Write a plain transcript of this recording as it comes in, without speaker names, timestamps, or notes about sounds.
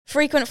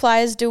Frequent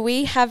flyers, do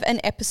we have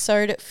an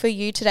episode for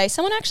you today?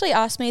 Someone actually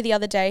asked me the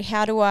other day,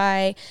 how do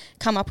I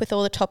come up with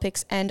all the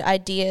topics and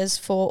ideas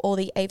for all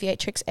the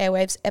Aviatrix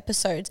Airwaves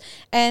episodes?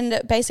 And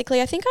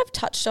basically, I think I've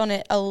touched on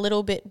it a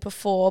little bit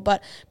before,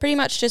 but pretty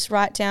much just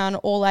write down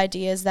all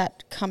ideas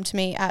that come to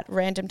me at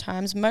random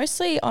times,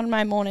 mostly on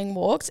my morning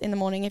walks. In the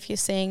morning, if you're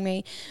seeing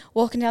me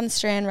walking down the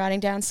Strand, writing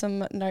down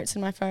some notes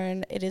in my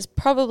phone, it is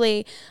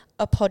probably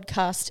a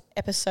podcast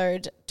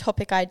episode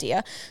topic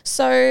idea.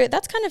 So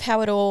that's kind of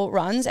how it all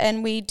runs,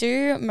 and we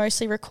do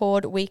mostly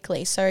record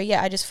weekly. So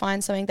yeah, I just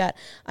find something that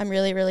I'm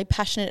really, really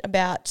passionate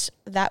about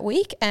that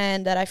week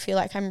and that I feel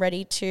like I'm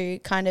ready to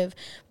kind of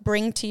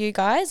bring to you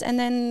guys, and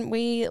then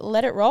we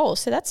let it roll.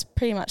 So that's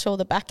pretty much all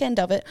the back end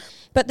of it.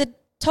 But the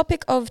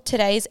topic of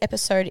today's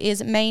episode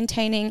is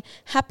maintaining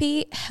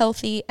happy,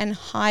 healthy and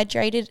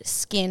hydrated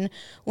skin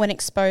when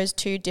exposed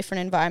to different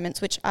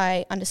environments, which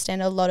I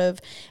understand a lot of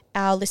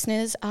our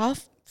listeners are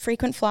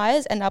frequent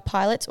flyers and are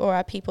pilots or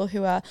are people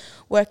who are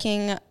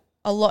working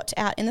a lot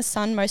out in the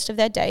sun most of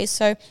their days.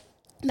 So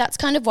that's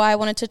kind of why I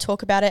wanted to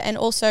talk about it. And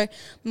also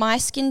my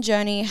skin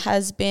journey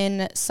has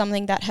been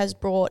something that has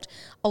brought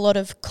a lot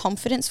of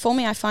confidence for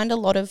me. I find a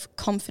lot of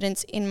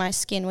confidence in my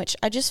skin, which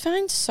I just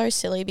find so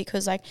silly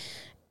because like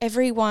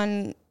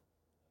everyone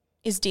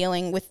is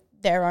dealing with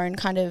their own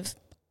kind of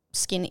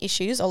skin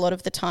issues a lot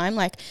of the time.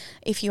 Like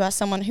if you are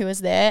someone who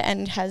is there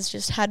and has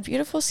just had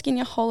beautiful skin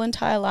your whole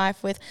entire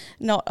life with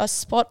not a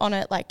spot on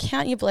it, like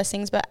count your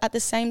blessings. But at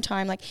the same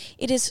time, like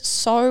it is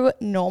so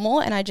normal,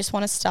 and I just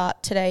want to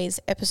start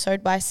today's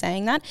episode by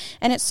saying that.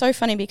 And it's so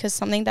funny because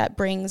something that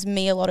brings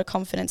me a lot of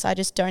confidence, I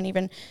just don't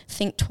even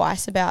think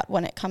twice about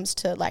when it comes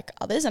to like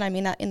others, and I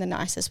mean that in the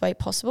nicest way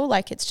possible.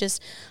 Like it's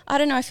just, I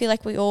don't know, I feel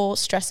like we all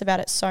stress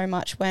about it so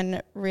much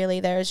when really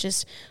there is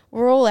just,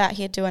 we're all out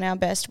here doing our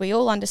best. We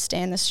all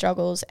understand the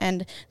struggles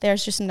and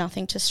there's just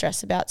nothing to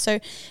stress about.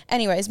 So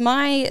anyways,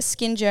 my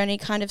skin journey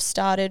kind of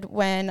started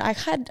when I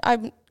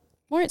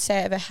won't say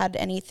I ever had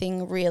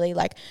anything really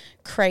like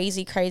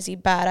crazy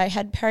bad. I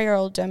had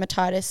perioral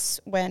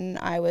dermatitis when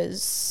I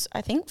was,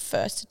 I think,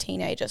 first a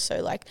teenager.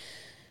 So like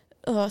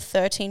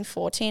 13,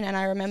 14. And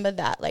I remember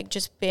that like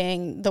just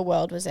being, the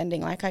world was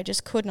ending. Like I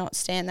just could not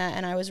stand that.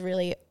 And I was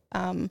really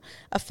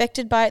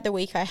affected by it the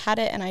week I had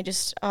it, and I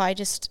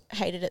just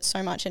hated it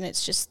so much, and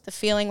it's just, the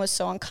feeling was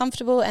so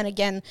uncomfortable, and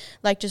again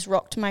like just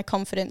rocked my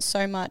confidence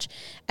so much.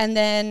 And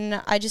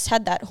then I just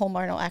had that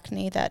hormonal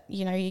acne that,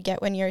 you know, you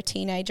get when you're a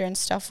teenager and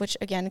stuff, which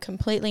again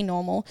completely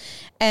normal.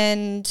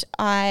 And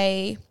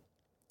I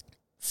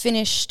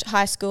finished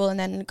high school and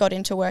then got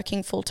into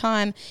working full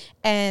time,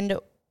 and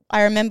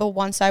I remember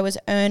once I was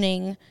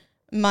earning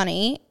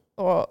money,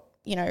 or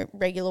you know,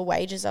 regular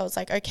wages, I was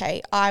like,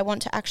 okay, I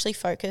want to actually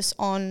focus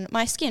on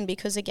my skin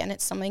because again,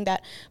 it's something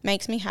that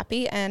makes me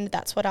happy, and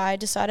that's what I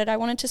decided I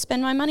wanted to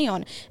spend my money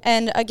on.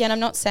 And again, I'm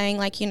not saying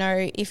like, you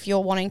know, if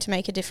you're wanting to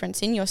make a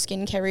difference in your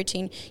skincare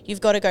routine,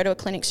 you've got to go to a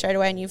clinic straight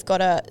away and you've got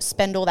to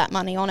spend all that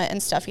money on it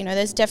and stuff. You know,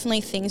 there's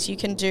definitely things you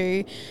can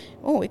do.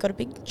 Oh, we've got a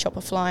big chopper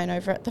flying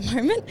over at the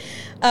moment.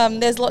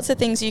 There's lots of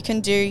things you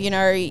can do, you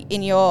know,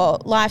 in your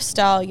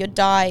lifestyle, your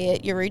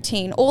diet, your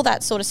routine, all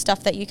that sort of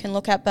stuff that you can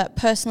look at. But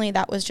personally,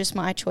 that was just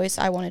my choice.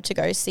 I wanted to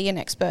go see an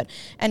expert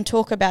and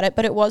talk about it.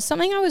 But it was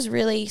something I was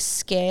really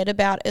scared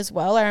about as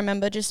well. I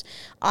remember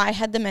I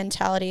had the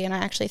mentality, and I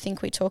actually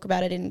think we talk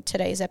about it in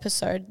today's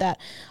episode, that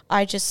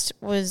I just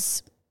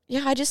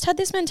had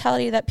this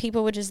mentality that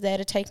people were just there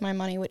to take my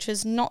money, which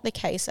is not the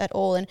case at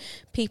all. And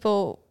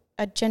people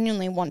I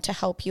genuinely want to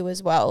help you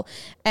as well.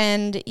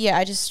 And yeah,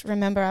 I just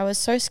remember I was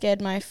so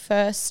scared. My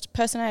first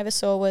person I ever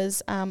saw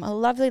was a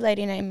lovely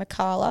lady named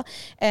Makala,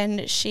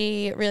 and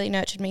she really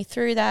nurtured me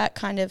through that,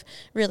 kind of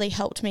really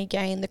helped me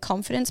gain the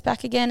confidence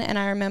back again. And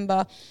I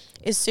remember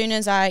as soon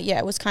as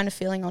I was kind of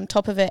feeling on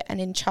top of it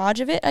and in charge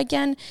of it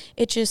again,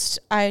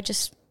 I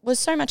just was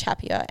so much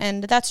happier.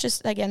 And that's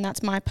just, again,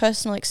 that's my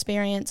personal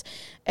experience.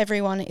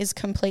 Everyone is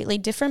completely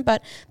different,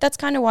 but that's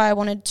kind of why I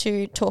wanted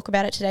to talk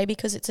about it today,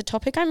 because it's a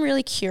topic I'm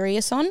really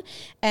curious on.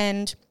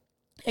 And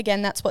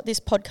again, that's what this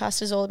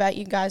podcast is all about.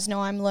 You guys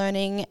know I'm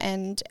learning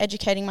and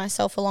educating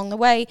myself along the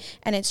way,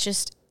 and it's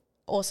just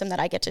awesome that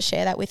I get to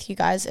share that with you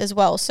guys as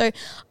well. So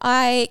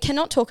I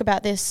cannot talk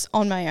about this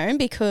on my own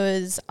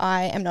because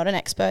I am not an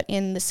expert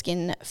in the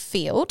skin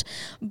field,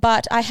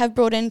 but I have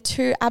brought in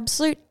two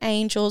absolute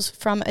angels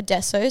from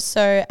Addesso.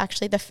 So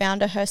actually the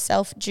founder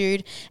herself,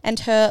 Jude, and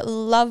her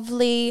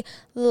lovely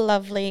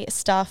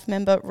staff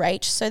member,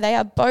 Rach. So they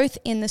are both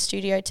in the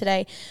studio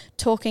today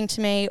talking to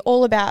me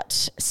all about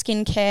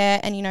skincare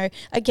and, you know,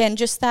 again,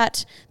 just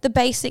that the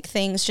basic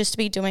things just to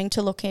be doing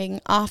to looking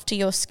after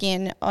your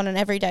skin on an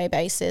everyday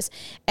basis,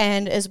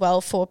 and as well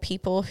for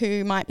people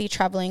who might be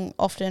traveling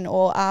often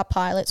or are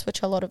pilots,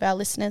 which a lot of our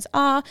listeners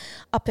are,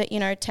 up at,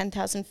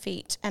 10,000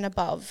 feet and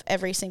above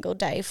every single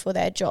day for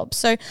their job.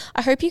 So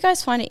I hope you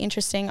guys find it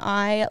interesting.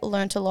 I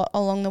learnt a lot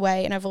along the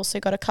way, and I've also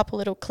got a couple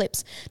little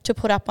clips to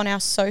put up on our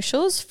socials.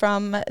 tutorials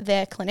from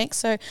their clinic.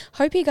 So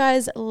hope you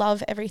guys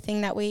love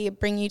everything that we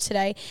bring you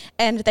today.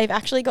 And they've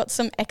actually got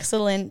some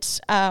excellent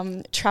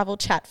travel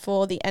chat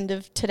for the end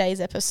of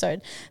today's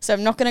episode. So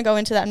I'm not going to go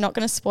into that. I'm not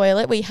going to spoil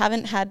it. We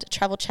haven't had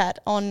travel chat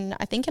on,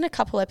 I think, in a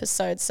couple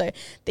episodes. So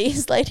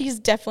these ladies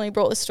definitely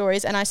brought the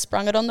stories, and I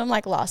sprung it on them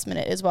like last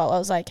minute as well. I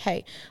was like,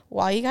 hey,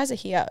 while you guys are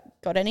here,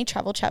 got any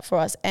travel chat for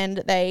us? And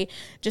they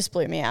just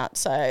blew me out.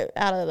 So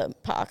out of the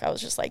park, I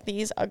was just like,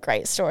 these are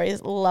great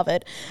stories. Love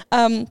it.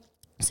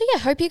 So yeah,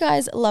 hope you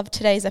guys love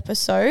today's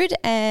episode,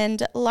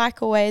 and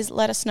like always,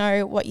 let us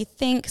know what you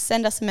think,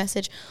 send us a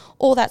message,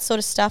 all that sort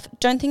of stuff.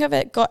 Don't think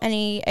I've got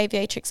any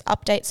aviatrix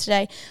updates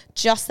today,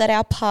 just that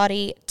our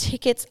party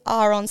tickets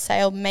are on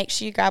sale. Make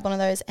sure you grab one of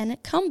those and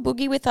come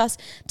boogie with us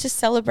to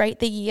celebrate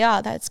the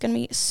year. That's going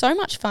to be so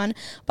much fun,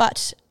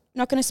 but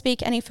not going to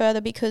speak any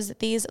further because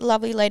these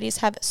lovely ladies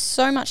have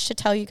so much to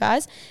tell you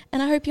guys,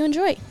 and I hope you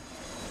enjoy.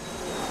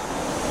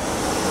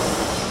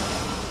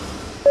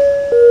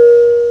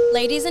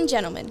 Ladies and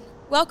gentlemen,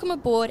 welcome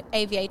aboard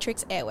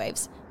Aviatrix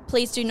Airwaves.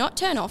 Please do not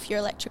turn off your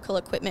electrical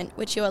equipment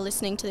which you are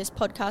listening to this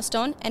podcast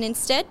on, and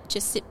instead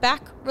just sit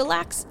back,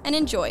 relax and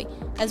enjoy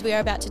as we are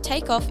about to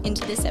take off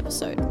into this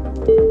episode.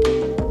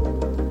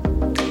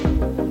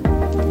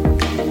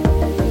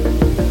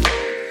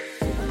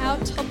 Our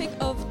topic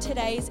of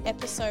today's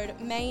episode,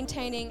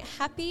 maintaining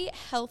happy,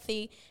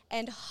 healthy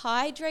and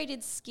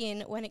hydrated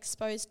skin when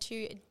exposed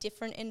to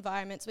different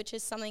environments, which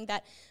is something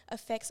that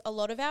affects a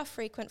lot of our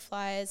frequent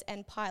flyers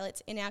and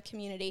pilots in our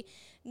community.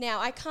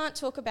 Now, I can't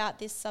talk about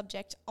this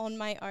subject on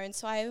my own,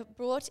 so I have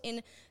brought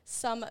in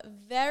some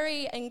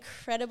very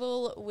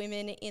incredible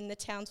women in the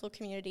Townsville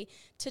community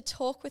to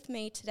talk with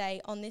me today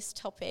on this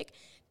topic.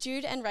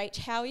 Jude and Rach,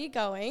 how are you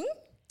going?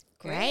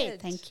 Great,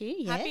 Good. thank you.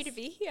 Yes. Happy to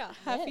be here.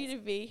 Happy to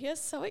be here.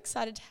 So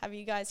excited to have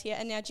you guys here.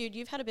 And now, Jude,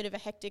 you've had a bit of a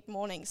hectic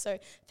morning, so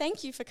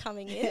thank you for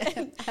coming in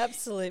and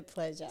Absolute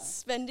pleasure.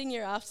 spending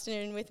your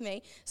afternoon with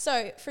me.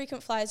 So,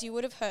 frequent flyers, you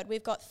would have heard,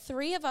 we've got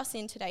 3 of us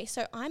in today.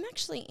 So I'm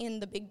actually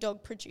in the big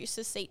dog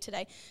producer seat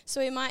today.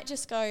 So we might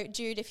just go,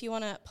 Jude, if you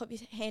want to pop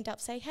your hand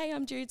up, say, hey,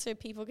 I'm Jude, so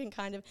people can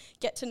kind of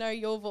get to know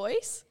your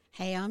voice.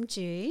 Hey, I'm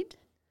Jude.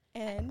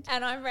 And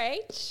I'm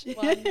Rach.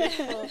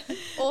 wonderful.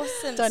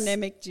 Awesome.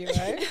 Dynamic duo.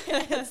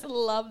 Yes,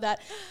 love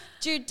that.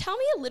 Jude, tell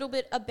me a little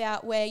bit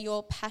about where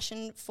your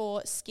passion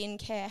for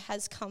skincare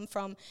has come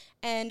from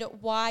and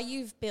why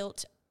you've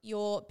built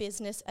your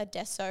business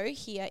Addesso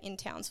here in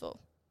Townsville.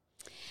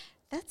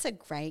 That's a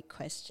great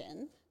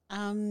question.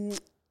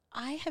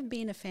 I have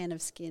been a fan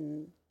of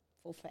skin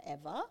for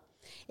forever,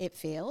 it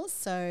feels.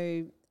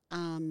 So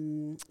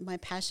my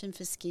passion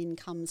for skin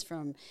comes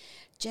from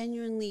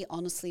genuinely,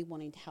 honestly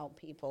wanting to help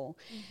people.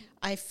 Mm-hmm.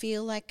 I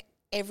feel like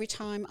every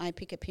time I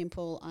pick a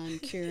pimple, I'm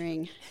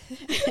curing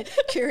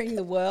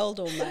the world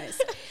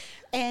almost.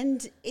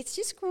 And it's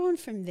just grown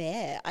from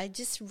there. I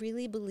just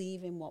really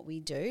believe in what we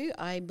do.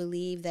 I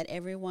believe that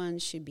everyone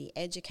should be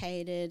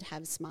educated,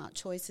 have smart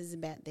choices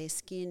about their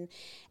skin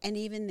and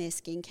even their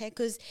skincare,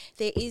 because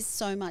there is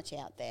so much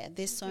out there.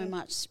 There's so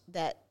much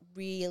that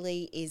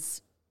really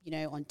is,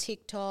 on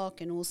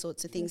TikTok and all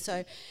sorts of things.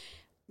 So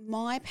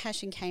my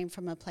passion came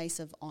from a place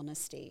of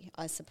honesty,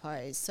 I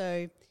suppose.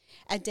 So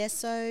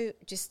Addesso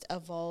just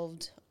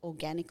evolved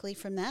organically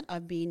from that.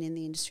 I've been in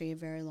the industry a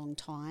very long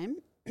time,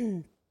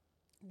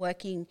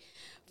 working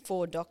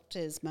for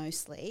doctors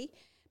mostly.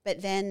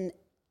 But then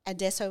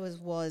Addesso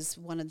was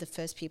one of the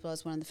first people. I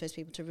was one of the first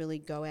people to really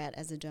go out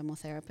as a dermal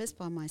therapist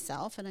by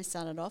myself, and I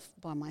started off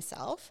by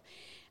myself.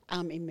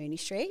 In Mooney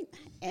Street,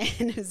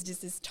 and it was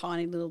just this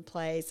tiny little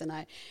place, and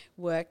I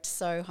worked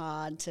so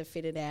hard to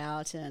fit it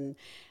out, and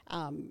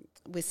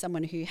with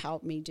someone who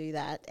helped me do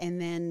that,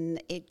 and then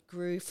it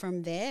grew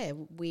from there.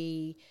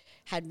 We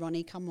had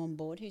Ronnie come on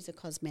board, who's a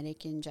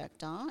cosmetic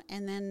injector,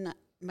 and then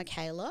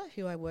Michaela,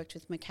 who I worked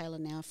with Michaela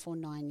now for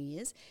 9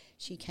 years,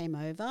 she came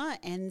over,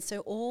 and so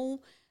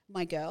all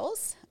my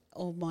girls,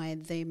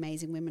 the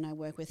amazing women I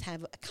work with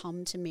have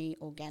come to me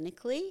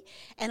organically.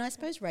 And I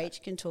suppose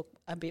Rach can talk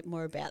a bit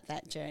more about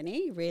that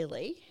journey,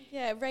 really.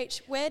 Yeah,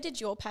 Rach, where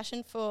did your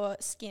passion for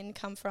skin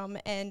come from,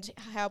 and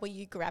how were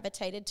you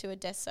gravitated to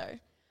Addesso?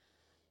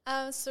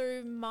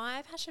 So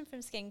my passion from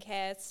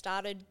skincare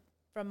started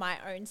from my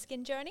own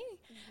skin journey.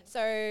 Mm-hmm.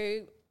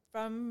 So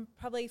from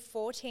probably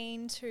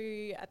 14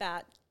 to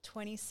about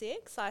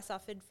 26, I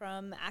suffered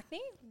from acne.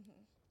 Mm-hmm.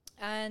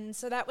 And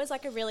so that was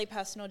like a really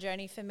personal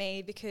journey for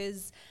me,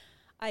 because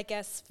I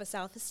guess for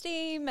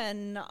self-esteem,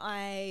 and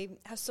I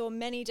saw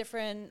many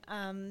different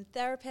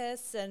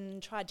therapists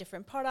and tried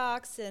different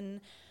products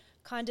and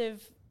kind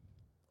of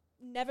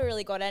never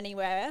really got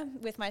anywhere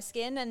with my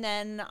skin. And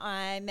then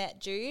I met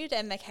Jude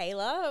and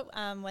Michaela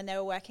when they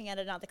were working at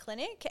another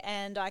clinic,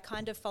 and I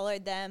kind of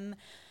followed them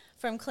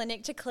from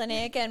clinic to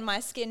clinic, and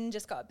my skin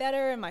just got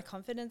better and my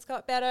confidence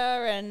got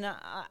better, and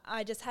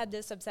I just had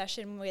this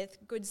obsession with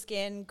good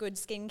skin, good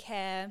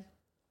skincare,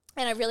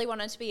 and I really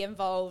wanted to be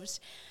involved.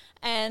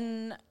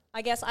 And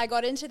I guess I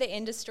got into the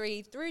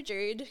industry through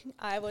Jude.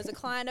 I was a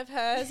client of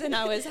hers, and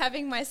I was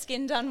having my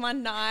skin done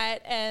one night,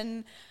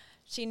 and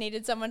she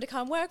needed someone to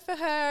come work for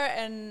her,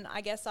 and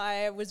I guess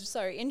I was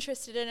so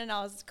interested in it, and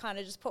I was kind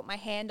of just put my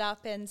hand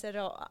up and said,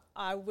 oh,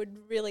 I would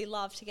really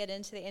love to get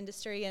into the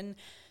industry, and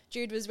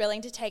Jude was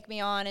willing to take me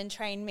on and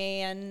train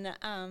me, and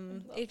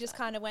it just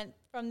kind of went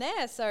from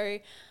there. So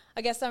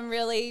I guess I'm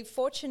really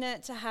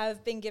fortunate to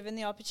have been given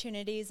the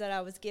opportunities that I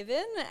was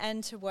given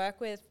and to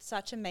work with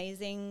such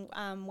amazing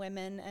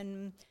women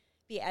and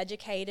be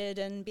educated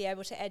and be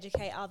able to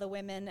educate other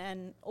women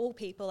and all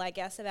people, I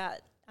guess, about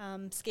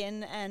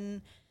skin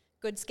and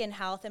good skin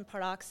health and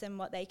products and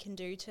what they can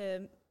do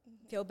to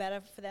feel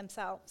better for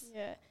themselves.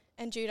 Yeah.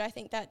 And Jude, I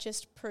think that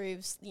just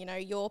proves,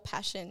 your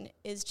passion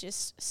is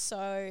just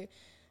so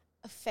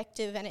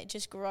effective and it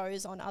just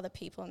grows on other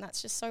people, and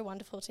that's just so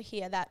wonderful to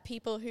hear that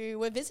people who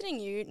were visiting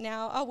you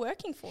now are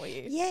working for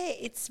you. Yeah,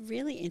 it's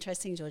really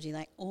interesting, Georgie.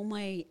 Like all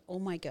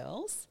my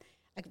girls,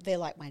 they're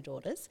like my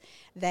daughters.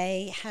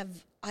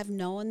 I've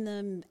known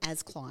them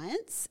as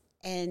clients,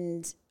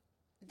 and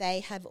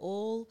they have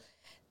all.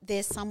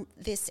 It's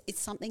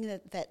something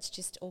that's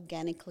just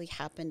organically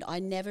happened. I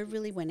never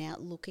really went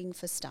out looking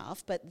for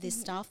staff, but the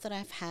staff that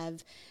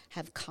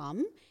have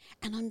come,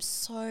 and I'm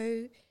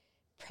so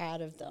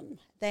proud of them.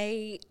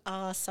 They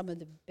are some of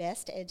the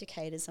best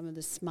educators, some of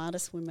the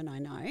smartest women I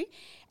know,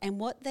 and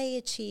what they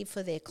achieve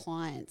for their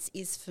clients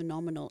is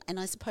phenomenal. And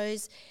I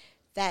suppose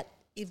that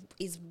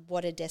is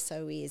what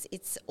Addesso is.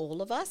 It's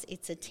all of us.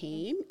 It's a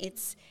team.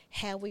 It's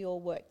how we all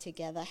work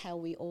together, how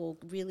we all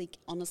really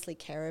honestly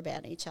care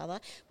about each other,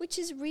 which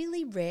is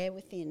really rare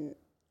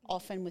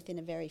often within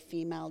a very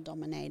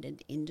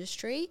female-dominated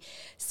industry.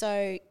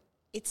 So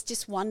it's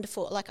just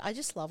wonderful. Like, I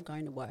just love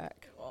going to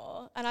work.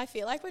 Oh, and I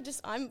feel like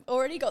I'm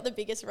already got the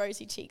biggest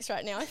rosy cheeks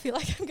right now. I feel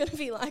like I'm going to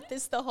be like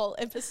this the whole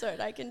episode.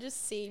 I can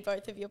just see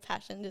both of your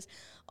passion just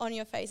on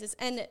your faces.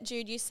 And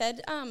Jude, you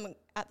said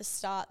at the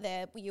start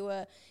there, you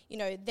were,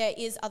 there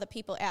is other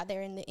people out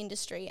there in the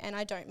industry, and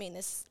I don't mean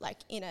this like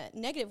in a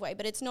negative way,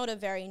 but it's not a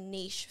very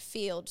niche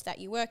field that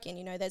you work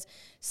in. There's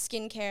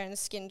skincare and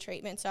skin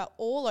treatments are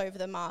all over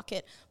the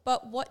market.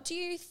 But what do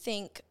you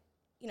think,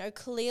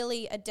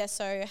 clearly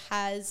Addesso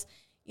has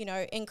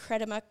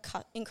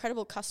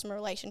incredible customer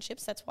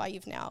relationships. That's why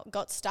you've now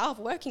got staff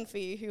working for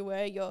you who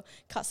were your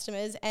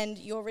customers, and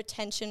your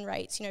retention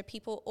rates,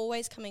 people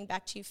always coming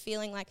back to you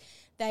feeling like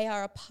they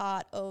are a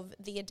part of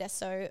the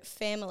Addesso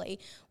family.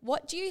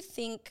 What do you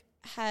think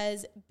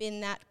has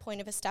been that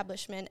point of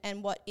establishment,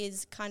 and what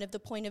is kind of the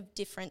point of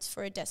difference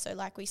for Addesso?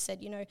 Like we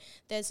said,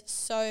 there's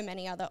so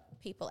many other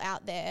people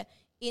out there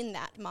in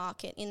that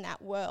market, in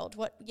that world.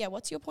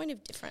 What's your point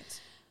of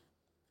difference?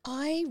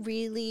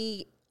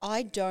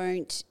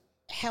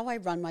 How I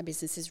run my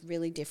business is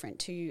really different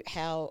to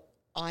how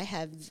I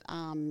have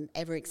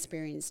ever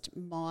experienced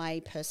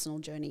my personal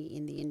journey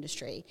in the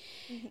industry.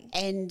 Mm-hmm.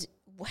 And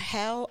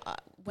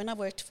when I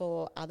worked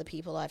for other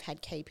people, I've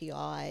had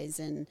KPIs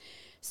and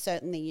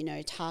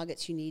certainly,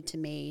 targets you need to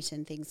meet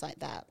and things like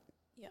that.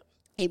 Yep.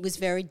 It was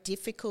very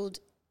difficult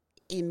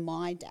in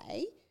my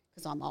day,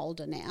 because I'm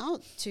older now,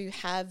 to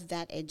have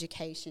that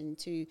education.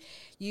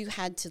 You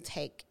had to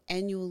take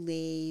annual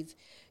leave,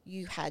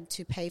 you had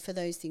to pay for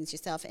those things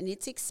yourself, and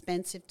it's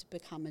expensive to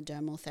become a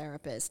dermal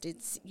therapist.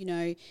 It's,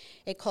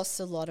 it costs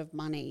a lot of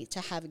money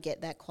to get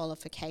that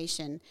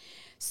qualification.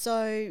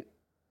 So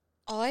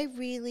I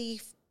really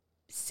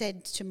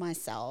said to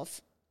myself,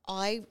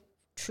 I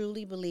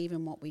truly believe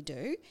in what we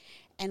do,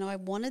 and I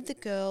wanted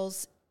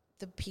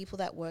the people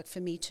that work for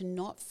me, to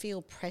not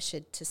feel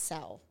pressured to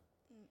sell.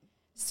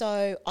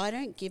 So I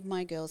don't give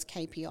my girls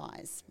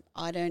KPIs.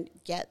 I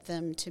don't get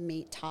them to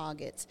meet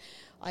targets.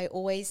 I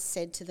always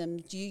said to them,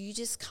 you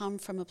just come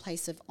from a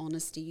place of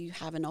honesty. You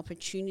have an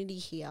opportunity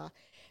here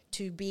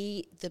to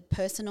be the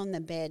person on the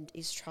bed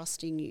is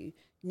trusting you.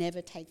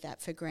 Never take that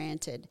for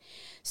granted.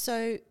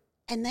 So,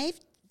 and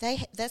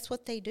that's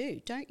what they do,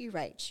 don't you,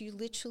 Rach? You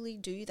literally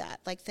do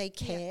that. Like, they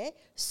care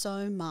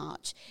so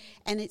much.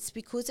 And it's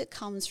because it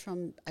comes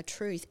from a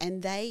truth,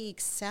 and they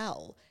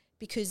excel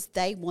because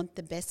they want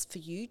the best for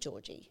you,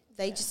 Georgie.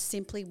 They just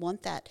simply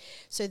want that.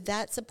 So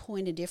that's a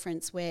point of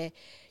difference where,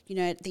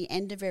 at the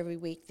end of every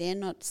week, they're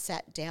not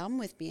sat down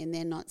with me and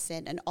they're not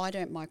said, and I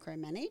don't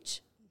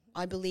micromanage.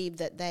 I believe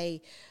that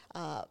they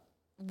are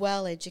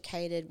well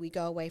educated. We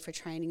go away for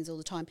trainings all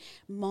the time.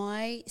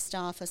 My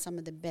staff are some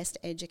of the best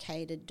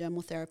educated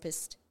dermal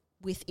therapists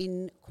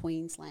within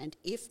Queensland,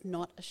 if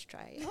not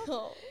Australia.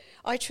 Oh.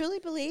 I truly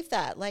believe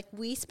that. Like,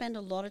 we spend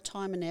a lot of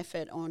time and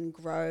effort on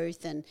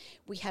growth, and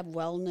we have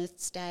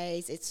wellness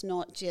days. It's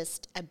not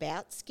just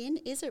about skin,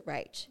 is it,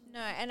 Rach? No,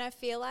 and I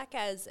feel like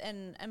as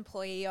an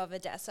employee of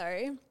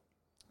Addesso,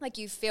 like,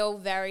 you feel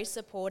very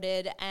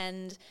supported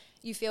and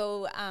you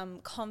feel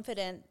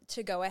confident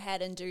to go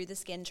ahead and do the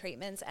skin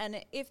treatments.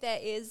 And if there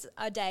is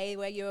a day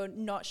where you're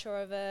not sure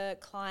of a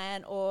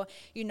client, or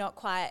you're not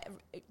quite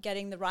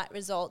getting the right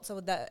results,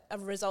 or the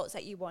results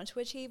that you want to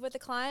achieve with the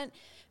client,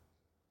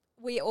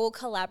 we all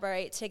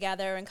collaborate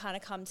together and kind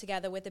of come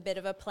together with a bit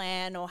of a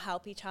plan or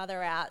help each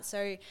other out.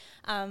 So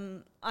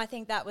I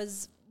think that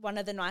was one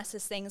of the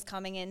nicest things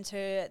coming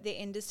into the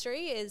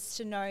industry is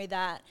to know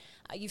that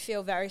you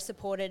feel very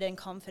supported and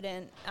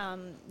confident,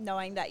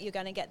 knowing that you're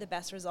going to get the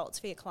best results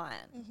for your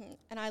client. Mm-hmm.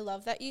 And I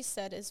love that you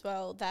said as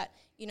well that,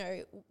 you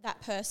know,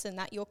 that person,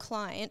 that your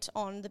client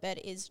on the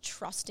bed is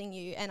trusting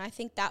you. And I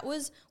think that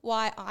was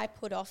why I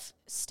put off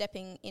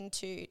stepping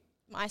into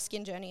my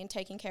skin journey and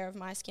taking care of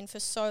my skin for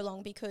so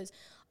long, because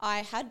I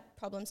had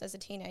problems as a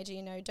teenager,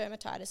 you know,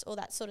 dermatitis, all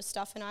that sort of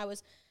stuff. And I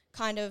was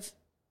kind of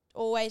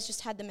always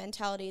just had the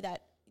mentality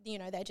that, you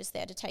know, they're just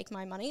there to take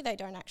my money. They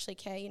don't actually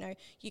care. You know,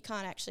 you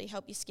can't actually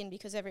help your skin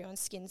because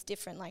everyone's skin's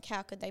different. Like,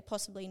 how could they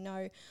possibly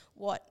know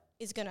what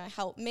is going to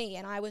help me?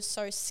 And I was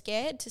so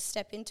scared to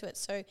step into it.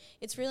 So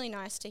it's really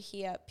nice to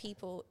hear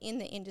people in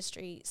the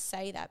industry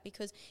say that,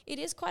 because it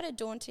is quite a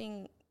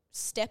daunting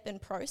step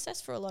and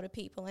process for a lot of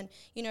people. And,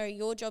 you know,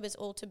 your job is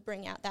all to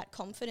bring out that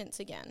confidence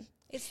again.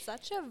 It's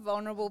such a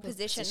vulnerable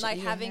position, like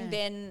having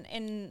been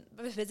in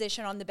a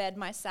position on the bed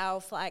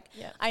myself, like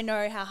I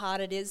know how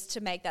hard it is to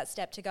make that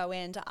step, to go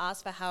in, to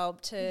ask for help,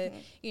 to,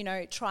 you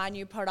know, try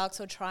new products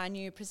or try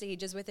new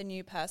procedures with a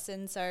new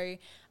person. So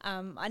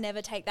I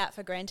never take that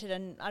for granted,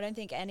 and I don't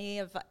think any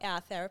of our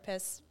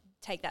therapists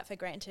take that for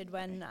granted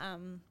when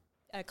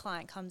a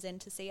client comes in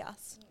to see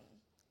us.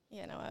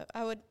 Yeah, no,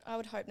 I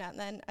would hope not. And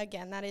then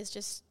again,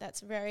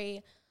 that's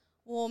very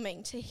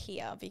warming to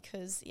hear,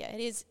 because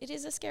it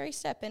is a scary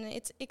step, and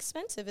it's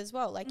expensive as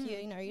well. Like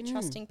you know, you're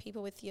trusting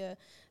people with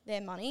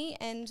their money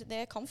and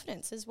their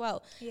confidence as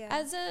well. Yeah.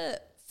 As a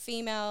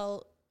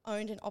female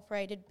owned and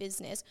operated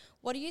business,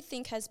 what do you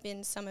think has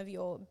been some of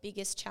your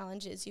biggest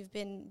challenges? You've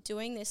been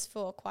doing this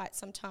for quite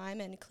some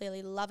time and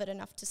clearly love it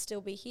enough to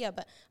still be here,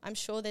 but I'm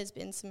sure there's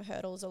been some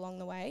hurdles along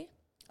the way.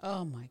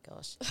 Oh my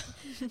gosh.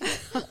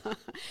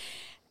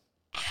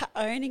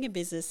 Owning a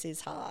business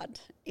is hard.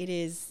 It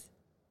is.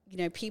 You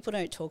know, people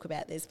don't talk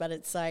about this, but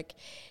it's like,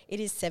 it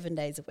is 7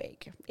 days a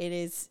week. It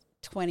is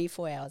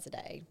 24 hours a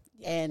day.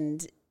 Yeah.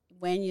 And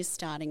when you're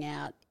starting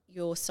out,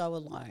 you're so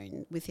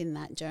alone within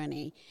that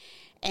journey.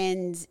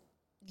 And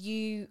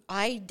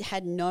I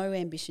had no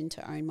ambition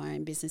to own my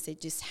own business.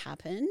 It just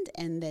happened,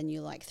 and then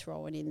you like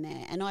throw it in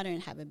there. And I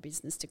don't have a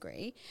business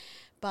degree,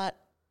 but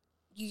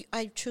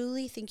I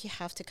truly think you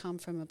have to come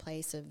from a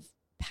place of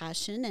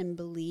passion and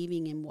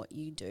believing in what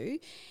you do.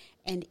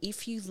 And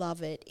if you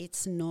love it,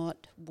 it's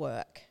not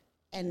work.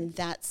 And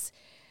that's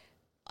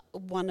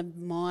one of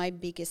my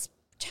biggest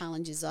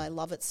challenges. I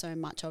love it so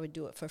much, I would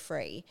do it for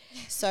free.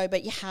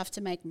 But you have to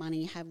make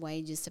money, have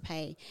wages to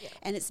pay. Yeah.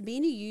 And it's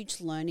been a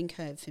huge learning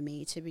curve for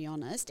me, to be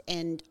honest.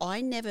 And I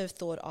never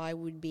thought I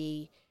would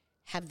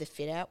have the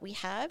fit out we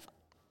have.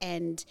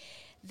 And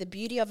the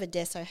beauty of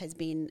Addesso has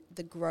been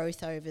the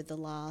growth over the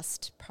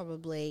last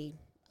probably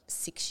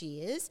 6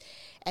 years,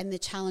 and the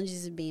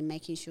challenges have been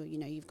making sure, you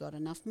know, you've got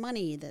enough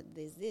money, that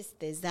there's this,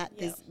 there's that,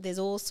 there's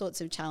all sorts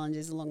of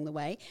challenges along the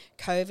way.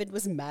 COVID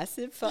was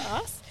massive for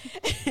us.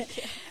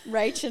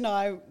 Rach and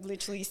I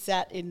literally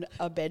sat in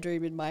a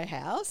bedroom in my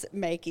house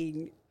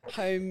making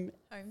home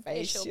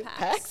facial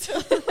packs.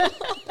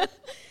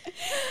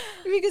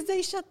 Because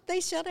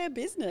they shut our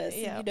business,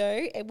 you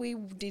know, and we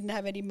didn't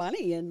have any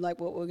money, and like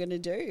what we're going to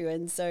do.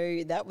 And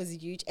so that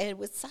was huge. And it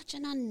was such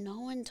an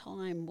unknown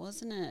time,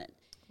 wasn't it?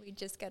 We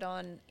just get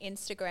on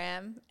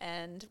Instagram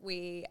and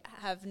we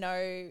have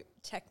no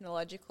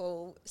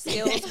technological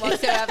skills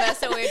whatsoever.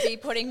 So we'd be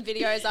putting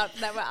videos up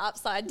that were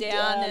upside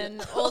down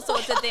and all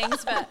sorts of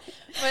things. But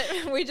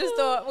we just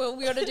thought, well,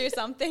 we ought to do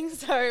something.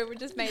 So we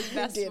just made the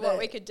best of what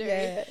we could do.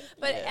 Yeah.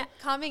 But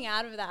coming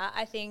out of that,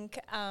 I think,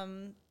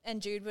 and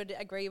Jude would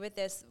agree with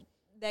this,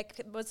 there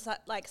was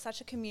like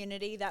such a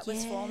community that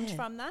was formed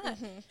from that.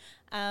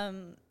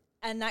 And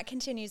that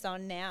continues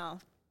on now.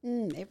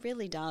 It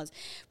really does.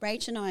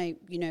 Rach and I,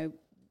 you know,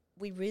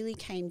 we really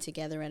came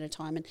together at a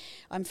time, and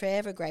I'm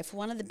forever grateful.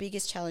 One of the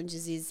biggest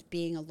challenges is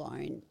being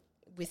alone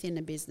within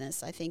a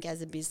business. I think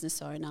as a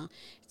business owner,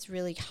 it's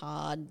really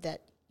hard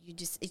that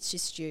it's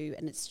just you,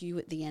 and it's you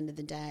at the end of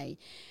the day.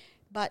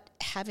 But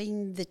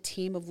having the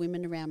team of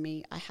women around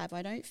me, I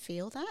don't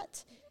feel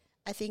that.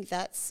 I think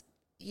that's,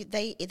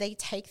 they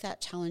take that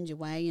challenge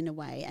away in a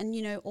way. And,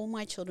 you know, all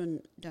my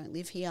children don't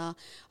live here.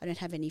 I don't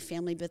have any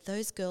family, but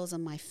those girls are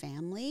my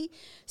family.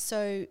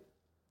 So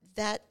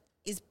that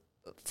is,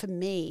 for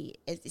me,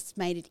 it's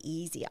made it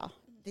easier.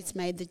 It's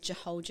made the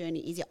whole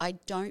journey easier. I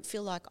don't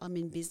feel like I'm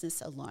in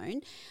business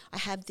alone. I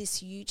have this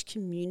huge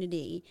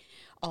community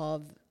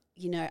of,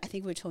 you know, I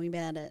think we were talking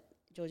about it,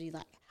 Georgie,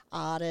 like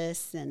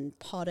artists and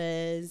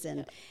potters,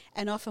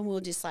 and often we'll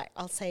just like,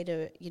 I'll say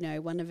to, you know,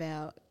 one of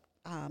our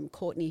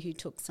Courtney, who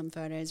took some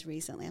photos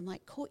recently, I'm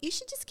like, Court, you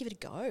should just give it a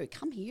go.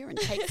 Come here and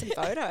take some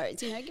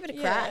photos, you know, give it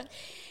a crack.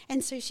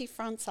 And so she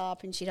fronts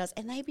up and she does,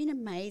 and they've been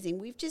amazing.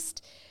 We've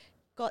just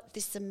got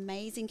this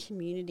amazing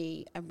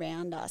community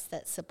around us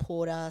that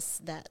support us,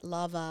 that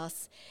love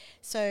us.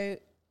 So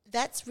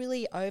that's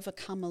really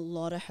overcome a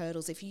lot of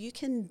hurdles. If you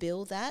can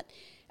build that,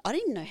 I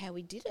didn't know how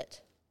we did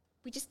it.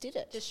 we just did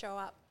it. Just show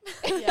up.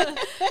 Yeah.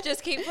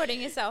 Just keep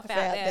putting yourself out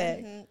Out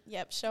there. there. Mhm.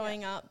 Yep,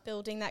 showing up,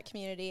 building that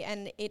community,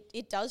 and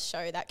it does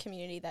show that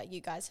community that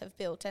you guys have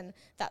built, and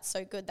that's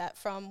so good that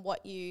from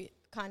what you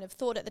kind of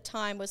thought at the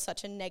time was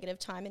such a negative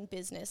time in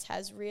business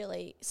has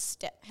really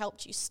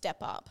helped you step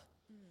up.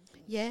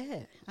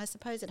 Yeah, I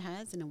suppose it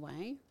has in a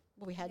way.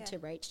 Well, we had Yeah. to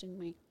reach, didn't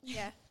we?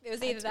 Yeah, it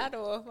was either that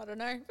or I don't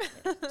know.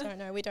 Don't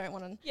know. We don't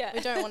want to. Yeah.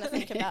 We don't want to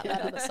think about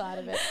that other side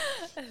of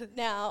it.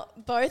 Now,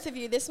 both of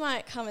you, this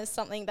might come as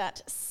something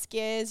that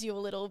scares you a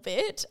little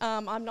bit.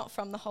 I'm not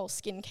from the whole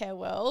skincare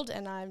world,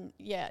 and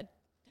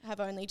have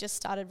only just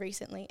started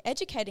recently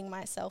educating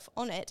myself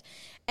on it.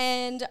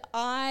 And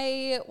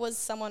I was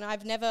someone,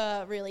 I've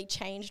never really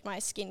changed my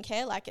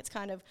skincare. Like, it's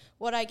kind of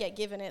what I get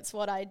given, it's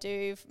what I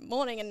do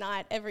morning and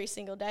night, every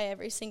single day,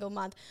 every single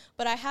month.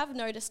 But I have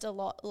noticed a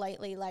lot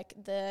lately, like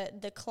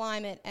the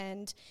climate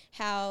and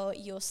how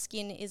your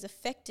skin is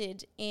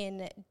affected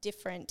in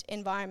different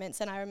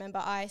environments. And I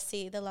remember I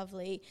see the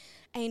lovely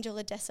Angel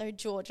Addesso,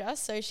 Georgia.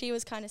 So she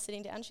was kind of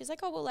sitting down. She's like,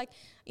 oh, well, like,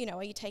 you know,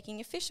 are you taking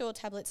your fish oil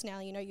tablets now?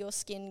 You know, your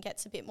skin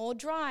gets a bit more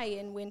dry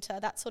in winter,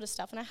 that sort of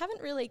stuff. And I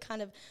haven't really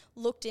kind of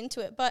looked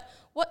into it. But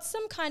what's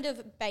some kind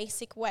of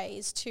basic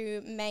ways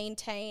to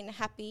maintain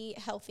happy,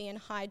 healthy and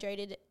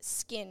hydrated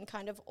skin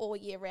kind of all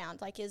year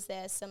round? Like, is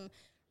there some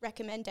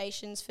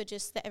recommendations for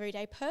just the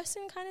everyday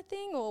person kind of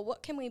thing? Or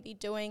what can we be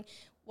doing?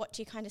 What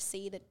do you kind of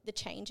see the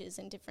changes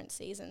in different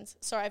seasons?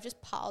 Sorry, I've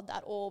just piled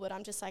that all, but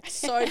I'm just like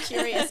so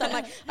curious. I'm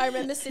like, I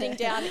remember sitting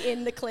down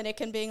in the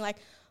clinic and being like,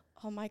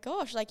 oh my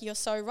gosh, like you're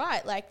so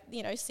right. Like,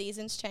 you know,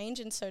 seasons change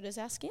and so does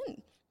our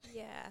skin.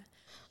 Yeah.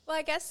 Well,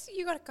 I guess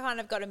you got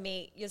to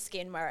meet your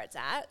skin where it's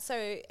at.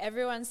 So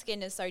everyone's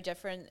skin is so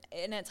different,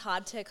 and it's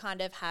hard to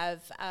kind of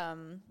have,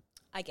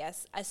 I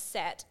guess, a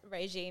set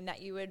regime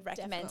that you would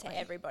recommend Definitely. to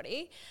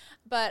everybody.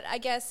 But I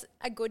guess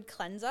a good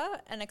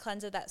cleanser and a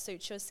cleanser that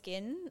suits your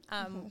skin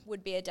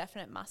would be a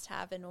definite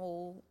must-have in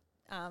all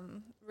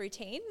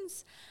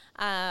routines.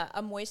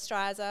 A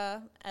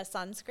moisturizer, a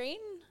sunscreen,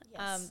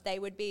 Yes. they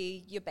would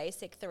be your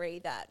basic three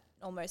that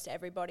almost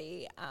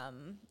everybody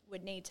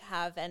would need to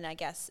have. And I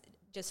guess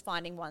just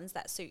finding ones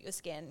that suit your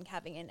skin,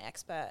 having an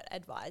expert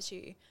advise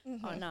you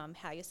on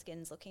how your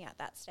skin's looking at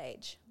that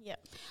stage.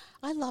 Yep.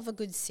 I love a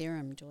good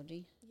serum,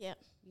 Georgie. Yep.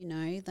 You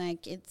know,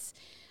 like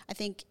I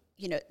think,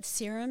 you know,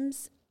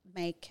 serums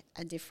make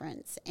a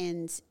difference,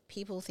 and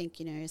people think,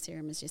 you know, a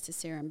serum is just a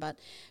serum, but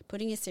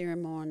putting a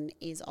serum on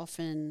is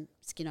often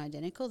skin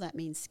identical. That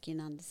means skin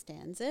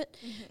understands it.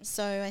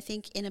 So I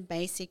think in a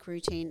basic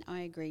routine, I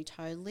agree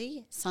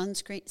totally.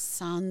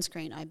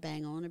 Sunscreen, I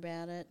bang on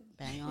about it.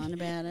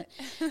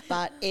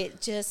 But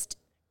it just,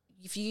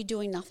 if you're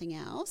doing nothing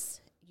else,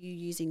 you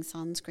using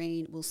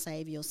sunscreen will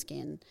save your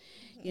skin.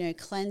 You know,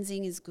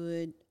 cleansing is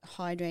good,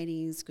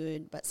 hydrating is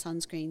good, but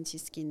sunscreen's your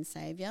skin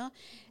savior.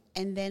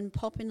 And then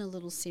pop in a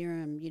little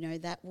serum, you know,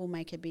 that will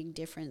make a big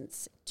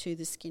difference to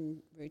the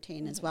skin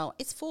routine as well.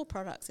 It's 4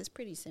 products. It's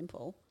pretty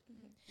simple.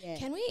 Yeah.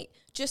 Can we,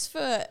 just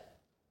for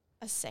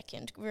a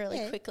second,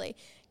 really quickly,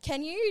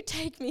 can you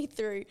take me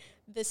through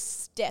the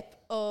step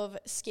of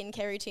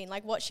skincare routine?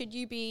 Like, what should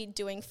you be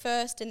doing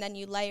first, and then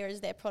you layer? Is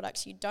there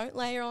products you don't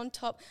layer on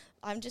top?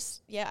 I'm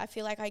just, I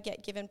feel like I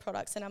get given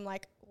products and I'm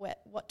like,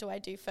 what do I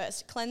do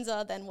first?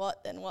 Cleanser, then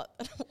what, then what,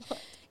 then what?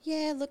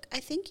 Yeah, look, I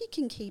think you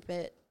can keep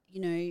it,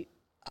 you know,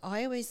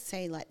 I always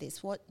say like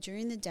this,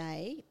 during the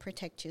day,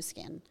 protect your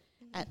skin.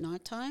 At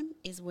nighttime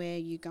is where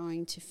you're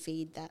going to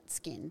feed that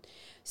skin.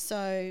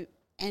 So,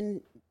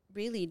 and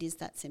really it is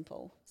that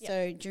simple. Yep.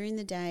 So during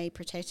the day,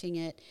 protecting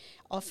it,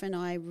 often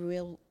I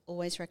will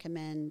always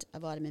recommend a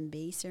vitamin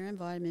B serum.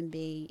 Vitamin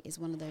B is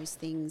one of those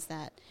things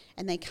that,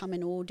 and they come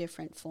in all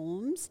different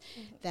forms,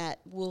 that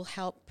will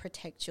help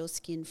protect your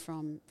skin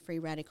from free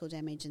radical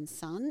damage and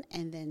sun,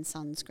 and then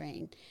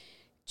sunscreen.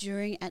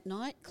 At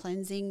night,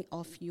 cleansing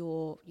off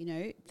your, you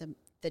know,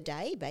 the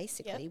day,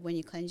 basically. When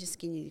you cleanse your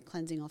skin, you're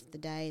cleansing off the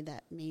day.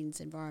 That means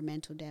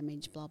environmental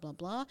damage, blah, blah,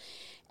 blah.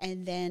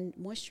 And then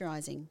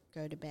moisturising,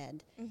 go to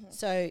bed.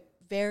 So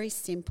very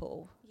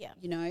simple. Yeah.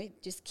 You know,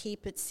 just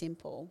keep it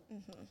simple.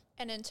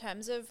 And in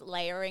terms of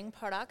layering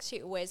products,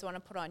 you always want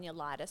to put on your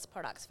lightest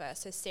products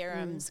first. So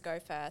serums go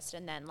first,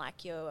 and then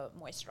like your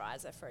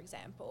moisturizer, for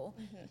example.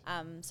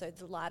 So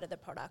the lighter the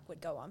product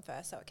would go on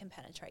first so it can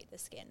penetrate the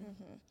skin.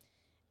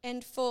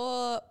 And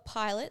for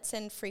pilots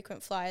and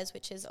frequent flyers,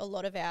 which is a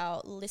lot of our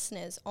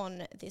listeners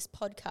on this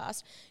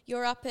podcast,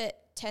 you're up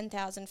at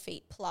 10,000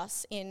 feet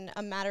plus in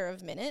a matter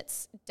of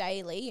minutes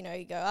daily. You know,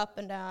 you go up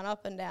and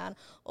down,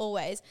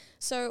 always.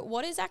 So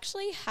what is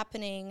actually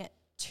happening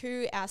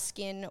to our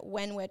skin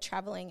when we're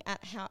traveling at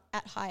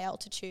high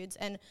altitudes,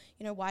 and,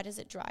 you know, why does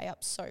it dry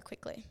up so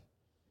quickly?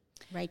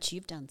 Rach,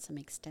 you've done some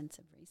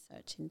extensive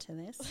research into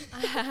this. I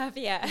have,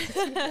 yeah.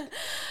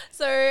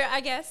 So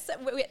I guess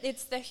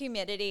it's the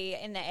humidity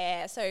in the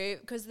air. So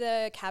because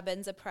the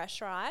cabins are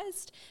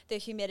pressurized, the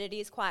humidity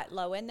is quite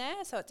low in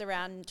there. So it's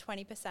around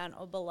 20%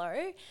 or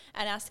below.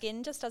 And our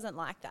skin just doesn't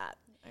like that.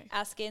 No.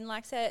 Our skin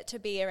likes it to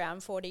be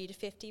around 40 to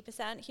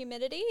 50%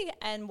 humidity.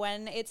 And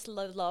when it's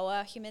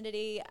lower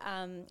humidity,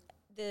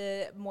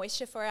 the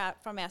moisture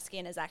from our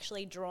skin is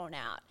actually drawn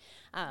out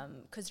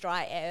because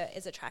dry air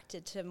is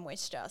attracted to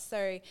moisture.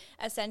 So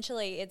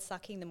essentially it's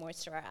sucking the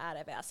moisture out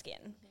of our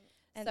skin.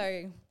 And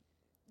so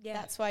yeah,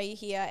 that's why you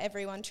hear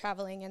everyone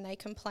traveling and they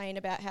complain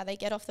about how they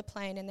get off the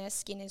plane and their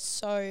skin is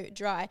so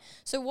dry.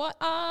 So what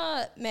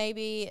are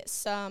maybe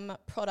some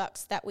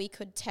products that we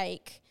could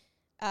take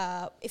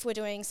if we're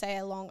doing, say,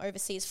 a long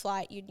overseas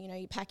flight?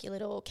 You pack your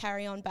little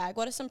carry-on bag.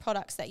 What are some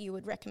products that you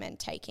would recommend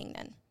taking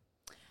then?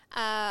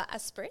 A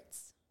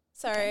spritz.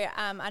 So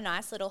a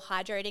nice little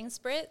hydrating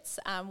spritz.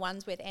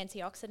 Ones with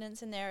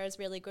antioxidants in there is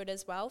really good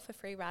as well for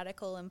free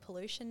radical and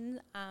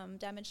pollution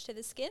damage to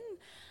the skin.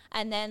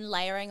 And then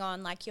layering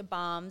on like your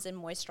balms and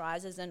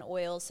moisturizers and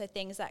oils, so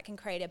things that can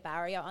create a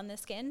barrier on the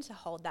skin to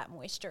hold that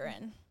moisture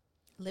in.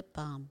 Lip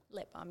balm.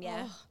 Lip balm,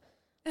 yeah.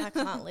 Oh, I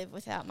can't live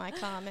without my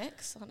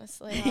Carmex,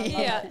 honestly.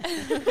 Yeah.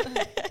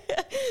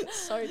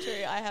 So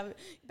true. I have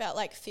about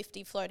like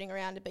 50 floating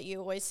around, but you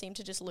always seem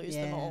to just lose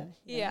them all.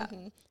 Yeah.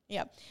 Mm-hmm.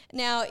 Yeah.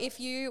 Now,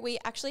 we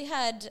actually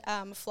had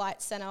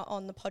Flight Center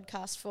on the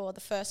podcast for the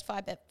first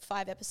five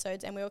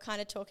episodes, and we were kind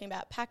of talking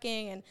about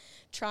packing and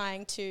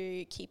trying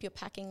to keep your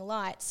packing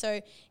light.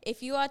 So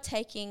if you are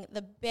taking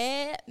the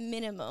bare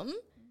minimum,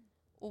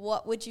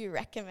 what would you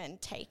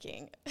recommend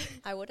taking?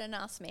 I wouldn't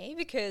ask me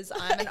because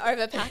I'm an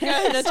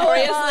overpacker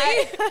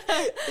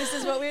notoriously. This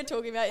is what we were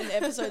talking about in the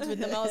episodes with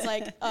them. I was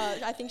like,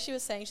 I think she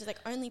was saying, she's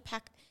like, only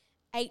pack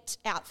 8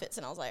 outfits.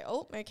 And I was like,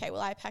 oh, okay,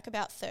 well, I pack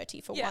about 30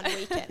 for one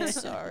weekend.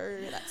 So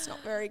that's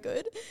not very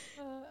good.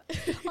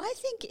 I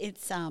think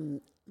it's,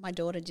 my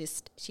daughter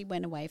she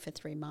went away for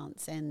 3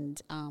 months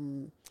and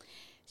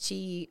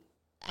she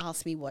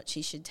asked me what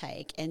she should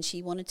take, and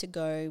she wanted to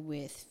go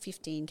with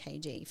 15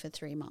 kg for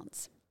 3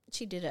 months.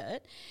 She did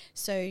it.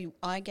 So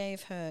I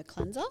gave her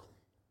cleanser.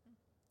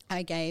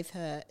 I gave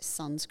her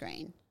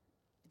sunscreen.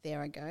 There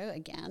I go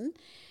again.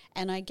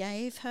 And I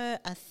gave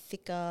her a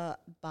thicker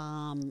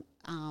balm,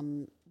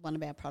 one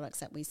of our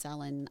products that we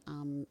sell in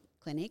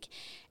clinic,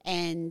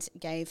 and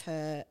gave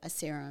her a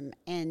serum.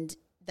 And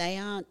they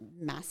aren't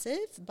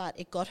massive, but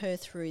it got her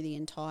through the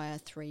entire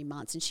 3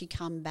 months, and she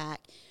come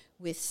back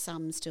with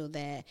some still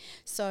there.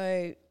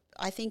 So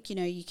I think,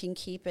 you can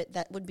keep it.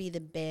 That would be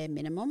the bare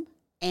minimum.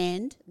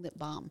 And lip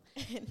balm.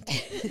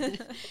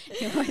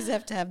 You always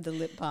have to have the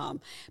lip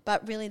balm.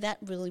 But really, that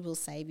really will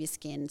save your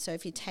skin. So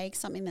if you take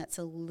something that's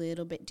a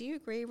little bit... Do you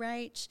agree,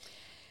 Rach?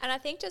 And I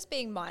think just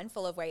being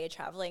mindful of where you're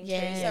traveling to.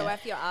 Yeah. So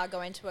if you are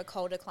going to a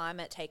colder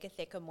climate, take a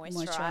thicker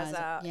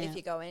moisturizer. Yeah. If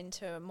you go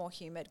into a more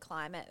humid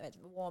climate, it's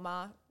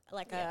warmer,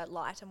 like a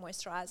lighter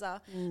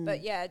moisturizer.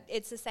 But yeah,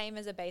 it's the same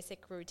as a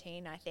basic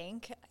routine, I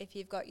think. If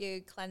you've got your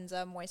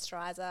cleanser,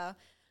 moisturizer,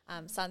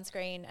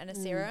 sunscreen and a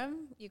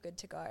serum, you're good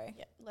to go.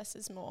 Yeah, less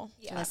is more.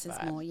 Yeah. Less is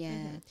more, yeah.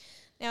 Mm-hmm.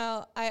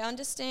 Now, I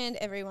understand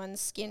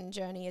everyone's skin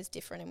journey is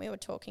different, and we were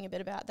talking a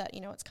bit about that.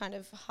 It's kind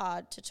of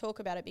hard to talk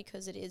about it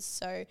because it is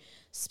so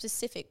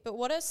specific. But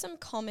what are some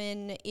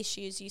common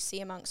issues you see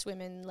amongst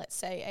women, let's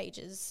say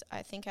ages,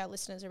 I think our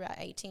listeners are about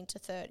 18 to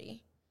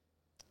 30?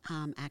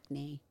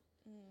 Acne.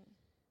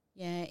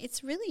 Yeah,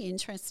 it's really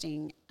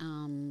interesting.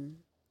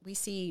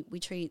 We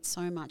treat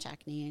so much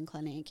acne in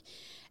clinic.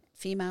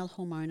 Female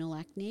hormonal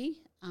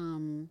acne,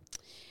 and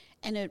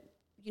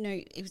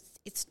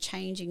it's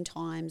changing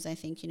times. I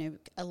think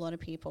a lot of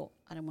people.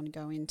 I don't want to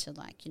go into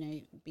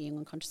being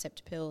on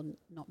contraceptive pill,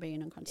 not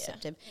being on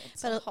contraceptive.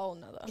 It's a whole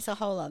nother. It's a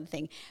whole other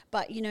thing.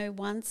 But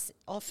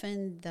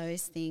often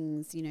those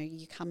things,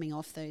 you're coming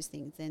off those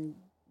things, then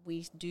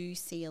we do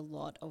see a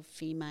lot of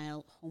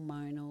female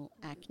hormonal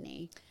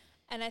acne.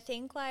 And I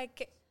think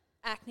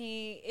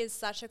acne is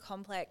such a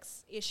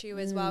complex issue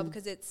as well,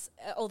 because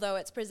although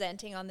it's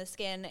presenting on the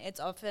skin, it's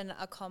often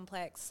a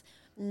complex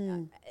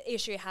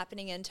issue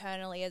happening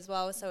internally as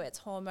well. So it's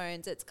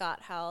hormones, it's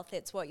gut health,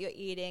 it's what you're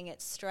eating,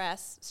 it's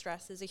stress.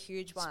 Stress is a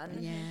huge one.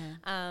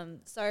 Yeah.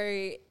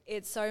 So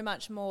it's so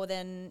much more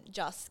than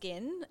just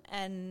skin,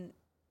 and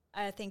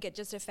I think it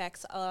just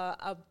affects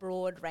a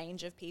broad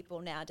range of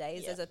people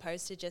nowadays as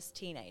opposed to just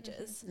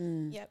teenagers.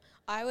 Yep.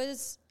 I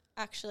was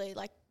actually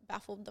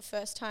baffled the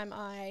first time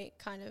I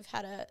kind of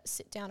had a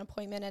sit down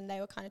appointment, and they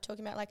were kind of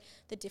talking about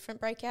the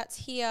different breakouts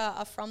here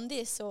are from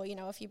this, or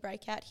if you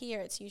break out here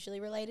it's usually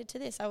related to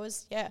this. I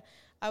was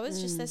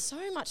just, there's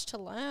so much to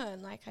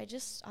learn.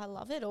 I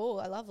love it all.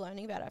 I love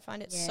learning about it. I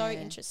find it so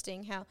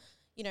interesting how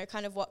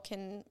kind of what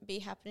can be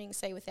happening,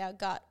 say, with our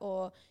gut,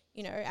 or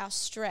our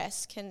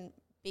stress can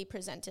be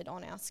presented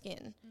on our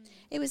skin.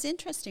 It was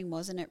interesting,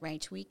 wasn't it,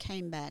 Rach? We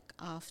came back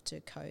after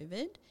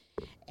COVID,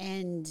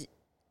 and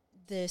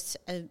this,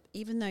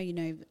 even though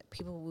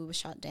we were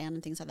shut down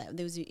and things like that,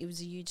 it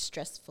was a huge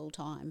stressful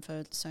time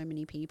for so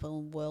many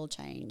people. World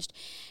changed,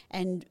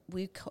 and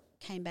we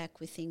came back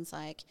with things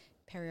like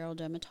perioral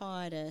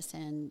dermatitis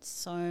and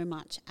so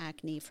much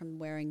acne from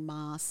wearing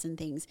masks and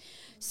things.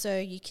 So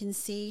you can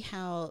see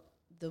how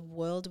the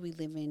world we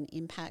live in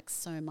impacts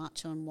so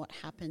much on what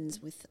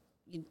happens with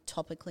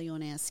topically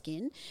on our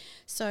skin.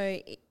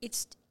 So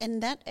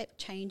it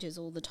changes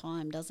all the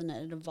time, doesn't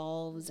it? It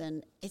evolves,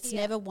 and it's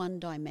never one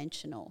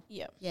dimensional.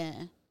 Yeah.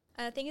 Yeah.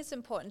 I think it's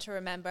important to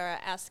remember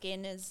our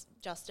skin is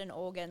just an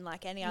organ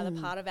like any other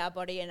part of our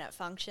body, and it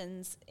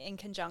functions in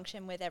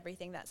conjunction with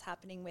everything that's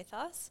happening with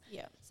us.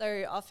 Yeah.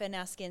 So often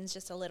our skin's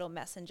just a little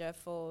messenger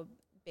for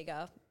the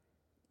bigger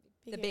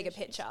issues.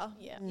 picture.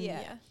 Yeah.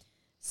 Yeah.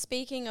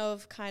 Speaking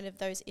of kind of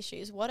those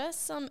issues, what are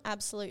some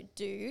absolute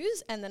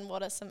do's and then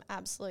what are some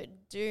absolute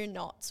do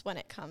nots when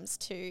it comes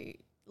to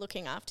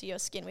looking after your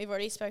skin? We've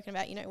already spoken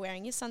about,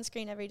 wearing your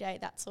sunscreen every day,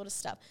 that sort of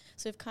stuff.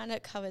 So we've kind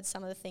of covered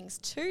some of the things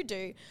to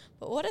do,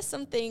 but what are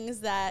some things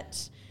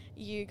that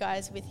you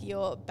guys, with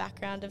your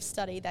background of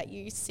study, that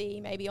you see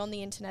maybe on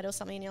the internet or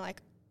something and you're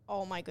like,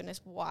 oh my goodness,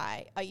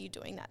 why are you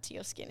doing that to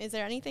your skin? Is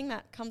there anything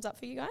that comes up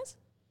for you guys?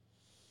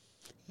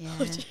 Yeah.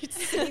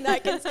 I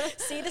can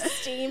see the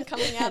steam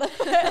coming out of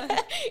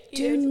it.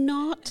 Do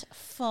not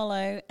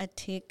follow a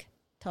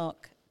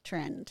TikTok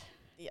trend.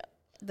 Yeah.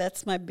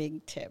 That's my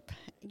big tip.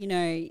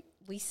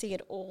 We see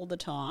it all the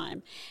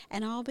time.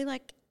 And I'll be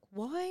like,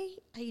 why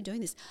are you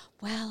doing this?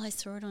 Well, I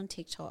saw it on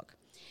TikTok.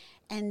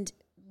 And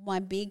my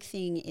big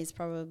thing is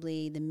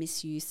probably the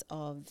misuse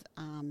of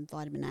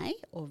vitamin A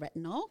or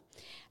retinol.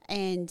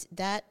 And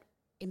that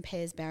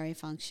impairs barrier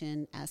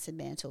function, acid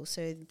mantle.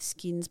 So the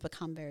skins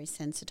become very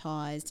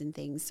sensitized and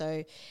things.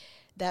 So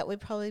that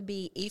would probably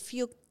be, if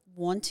you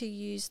want to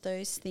use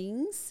those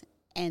things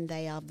and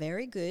they are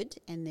very good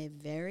and they're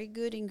very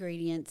good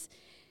ingredients,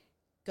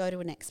 go to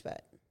an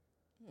expert.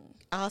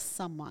 Ask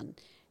someone.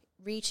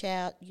 Reach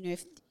out,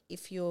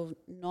 if you're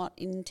not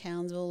in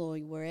Townsville or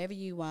wherever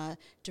you are,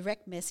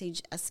 direct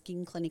message a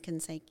skin clinic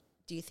and say,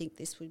 do you think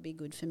this would be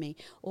good for me?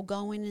 Or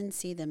go in and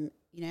see them.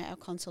 Our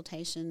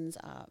consultations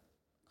are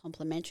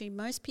complimentary.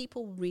 Most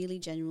people really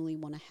genuinely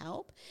want to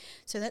help.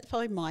 So that's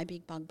probably my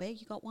big bugbear.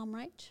 You got one,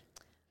 Rach?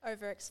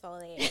 Over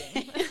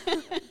exfoliating.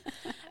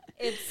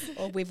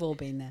 We've all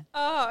been there.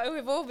 Oh,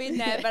 we've all been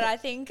there, but I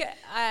think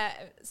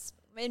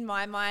in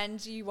my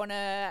mind, you want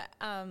to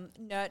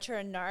nurture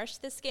and nourish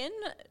the skin,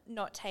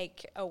 not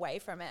take away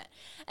from it.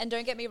 And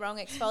don't get me wrong,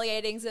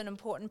 exfoliating is an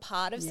important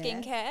part of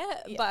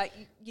skincare, but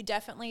you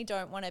definitely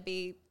don't want to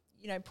be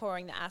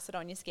pouring the acid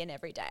on your skin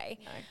every day,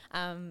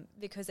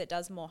 because it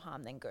does more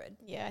harm than good.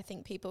 Yeah, I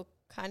think people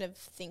kind of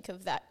think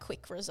of that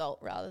quick result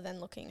rather than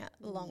looking at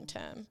long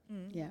term.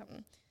 Yeah.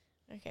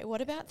 Okay,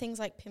 what about things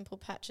like pimple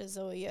patches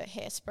or your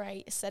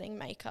hairspray, setting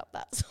makeup,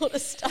 that sort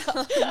of stuff?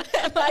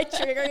 Am I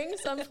triggering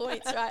some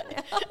points right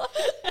now?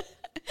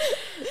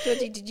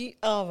 Georgie, did you?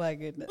 Oh my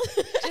goodness!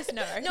 Just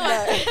no.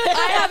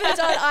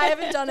 I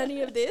haven't done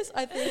any of this.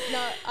 I think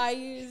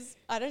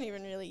I don't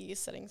even really use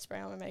setting spray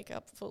on my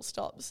makeup. Full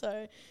stop.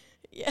 So,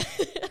 yeah,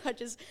 I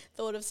just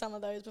thought of some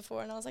of those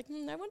before, and I was like, I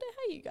wonder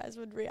how you guys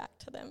would react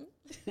to them.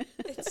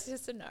 It's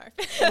just a no.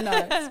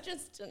 No, it's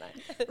just a no.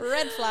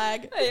 Red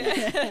flag.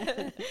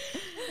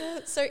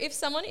 So if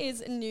someone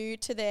is new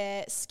to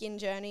their skin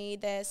journey,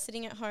 they're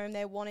sitting at home,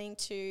 they're wanting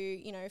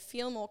to,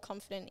 feel more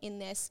confident in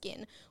their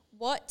skin,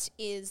 what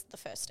is the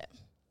first step?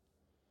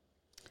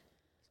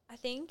 I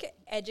think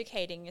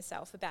educating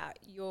yourself about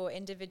your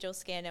individual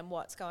skin and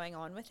what's going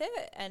on with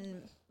it,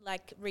 and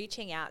like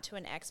reaching out to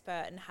an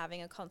expert and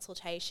having a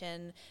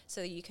consultation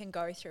so you can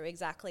go through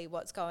exactly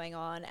what's going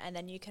on, and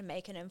then you can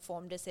make an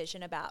informed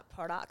decision about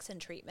products and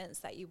treatments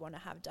that you want to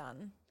have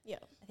done. Yeah.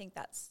 I think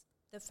that's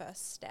the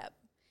first step.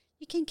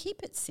 You can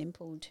keep it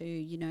simple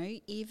too,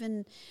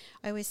 even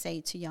I always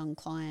say to young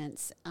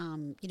clients,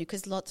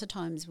 because lots of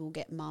times we'll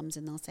get mums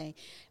and they'll say,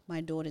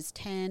 my daughter's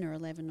 10 or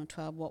 11 or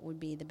 12, what would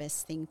be the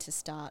best thing to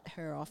start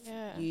her off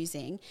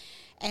using?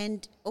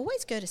 And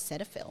always go to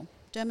Cetaphil.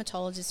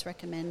 Dermatologists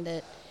recommend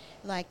it.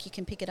 Like you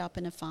can pick it up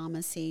in a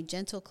pharmacy,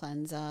 gentle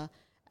cleanser,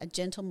 a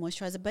gentle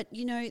moisturizer. But,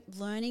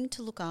 learning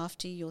to look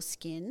after your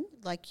skin,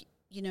 like,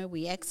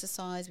 we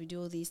exercise, we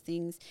do all these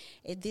things.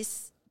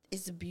 This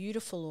is a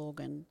beautiful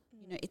organ.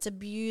 It's a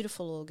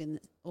beautiful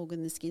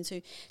organ, the skin.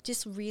 So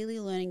just really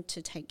learning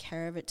to take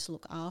care of it, to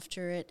look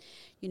after it.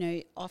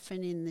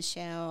 Often in the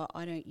shower,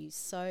 I don't use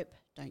soap.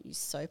 Don't use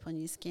soap on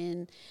your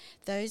skin.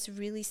 Those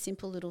really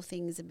simple little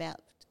things about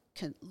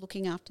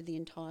looking after the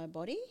entire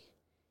body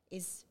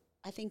is,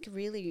 I think,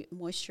 really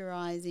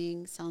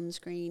moisturising,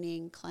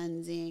 sunscreening,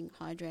 cleansing,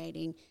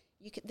 hydrating.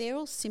 They're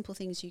all simple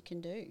things you can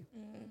do.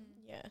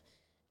 Yeah.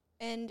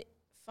 And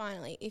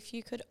finally, if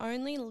you could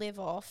only live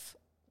off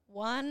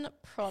one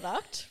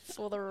product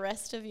for the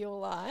rest of your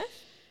life,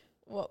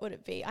 what would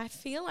it be? I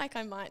feel like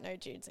I might know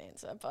Jude's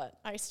answer, but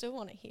I still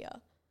want to hear.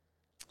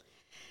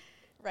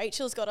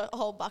 Rachel's got a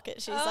whole bucket.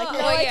 She's like,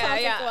 no, I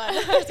can't pick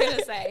one. I was going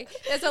to say,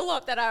 there's a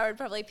lot that I would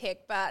probably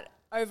pick, but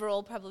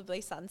overall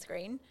probably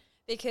sunscreen,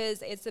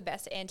 because it's the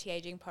best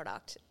anti-aging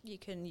product you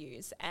can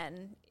use,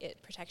 and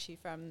it protects you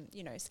from,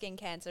 skin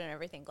cancer and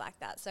everything like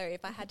that. So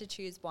if I had to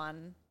choose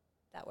one,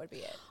 that would be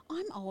it.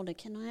 I'm older.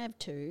 Can I have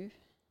two?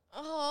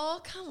 Oh,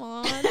 come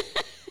on.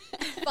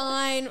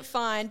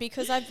 Fine,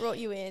 because I brought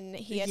you in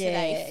here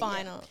today.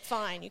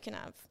 Fine, you can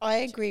have. I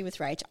agree with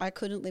Rach. I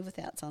couldn't live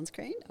without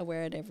sunscreen. I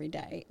wear it every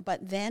day.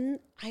 But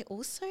then I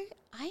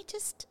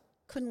just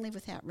couldn't live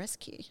without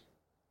Rescue.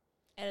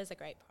 It is a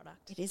great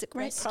product. It is a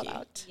great Rescue.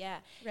 product. Yeah.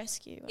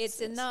 Rescue. It's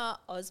in the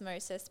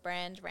Osmosis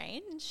brand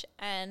range,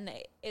 and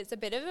it's a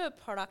bit of a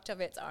product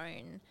of its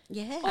own.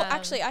 Yeah. Oh,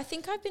 actually, I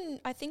think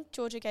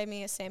Georgia gave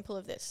me a sample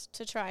of this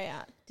to try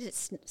out. Did it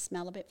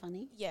smell a bit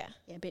funny? Yeah.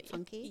 Yeah, a bit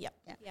funky? Yep.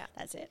 Yeah.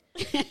 That's it.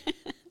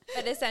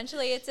 But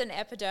essentially, it's an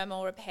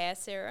epidermal repair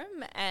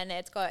serum, and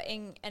it's got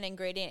an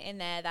ingredient in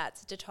there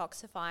that's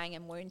detoxifying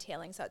and wound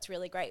healing. So it's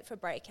really great for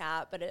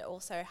breakout, but it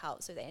also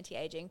helps with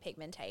anti-aging,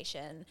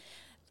 pigmentation.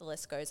 The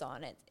list goes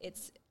on.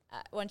 It's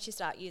once you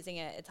start using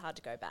it, it's hard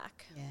to go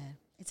back. Yeah,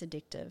 it's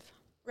addictive.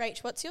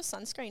 Rach, what's your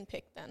sunscreen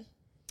pick then?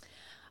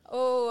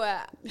 Oh,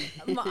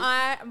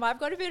 I've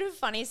got a bit of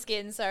funny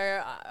skin, so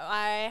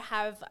I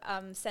have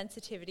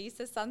sensitivities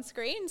to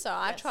sunscreen. So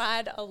I've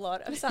tried a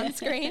lot of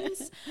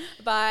sunscreens,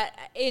 but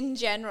in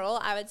general,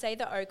 I would say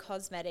the O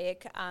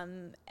Cosmetic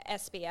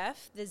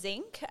SPF, the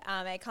zinc.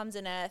 It comes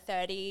in a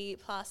 30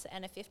 plus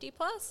and a 50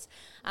 plus.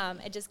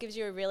 It just gives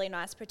you a really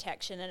nice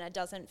protection, and it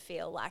doesn't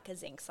feel like a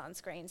zinc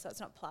sunscreen, so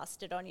it's not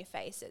plastered on your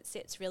face. It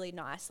sits really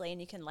nicely,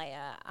 and you can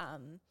layer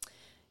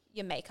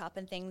your makeup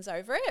and things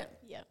over it.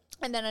 Yeah.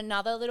 And then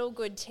another little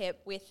good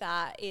tip with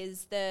that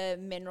is the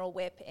Mineral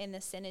Whip in the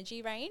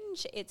Synergy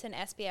range. It's an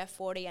SPF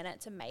 40 and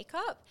it's a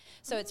makeup.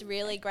 So it's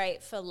really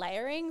great for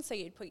layering. So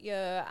you'd put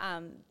your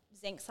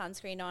zinc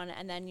sunscreen on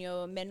and then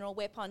your Mineral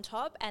Whip on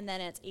top, and then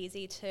it's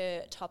easy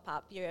to top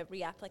up your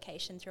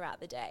reapplication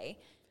throughout the day.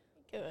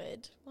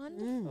 Good.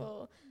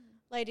 Wonderful.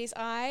 Ladies,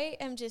 I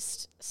am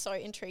just so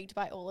intrigued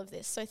by all of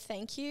this. So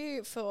thank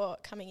you for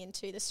coming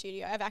into the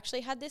studio. I've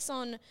actually had this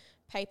on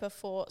paper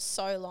for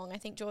so long. I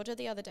think Georgia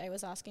the other day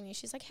was asking me,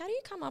 she's like, how do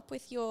you come up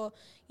with your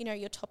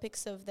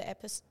topics of the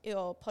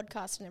your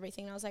podcast and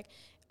everything? And I was like,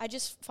 I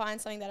just find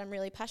something that I'm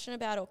really passionate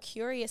about or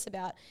curious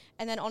about.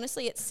 And then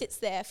honestly, it sits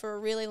there for a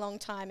really long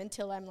time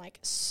until I'm like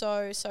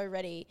so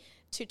ready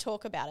to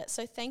talk about it.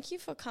 So thank you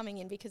for coming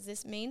in, because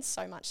this means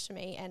so much to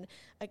me. And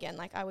again,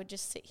 like, I would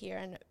just sit here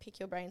and pick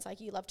your brains.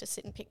 Like, you love to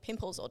sit and pick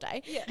pimples all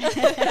day.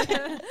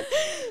 Yeah.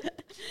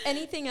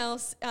 Anything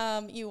else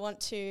you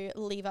want to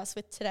leave us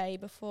with today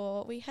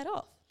before we head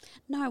off?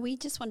 No, we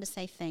just want to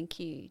say thank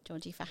you,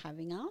 Georgie, for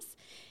having us.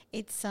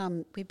 It's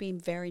we've been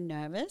very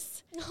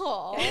nervous.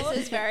 Oh, this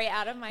is very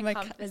out of my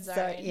comfort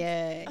zone.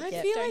 Yeah, I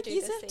feel like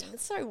you have done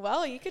so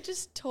well. You could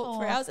just talk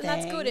for hours, and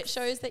that's good. It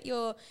shows that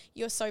you're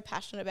so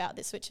passionate about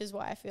this, which is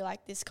why I feel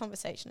like this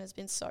conversation has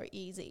been so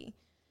easy.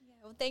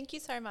 Well, thank you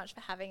so much for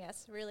having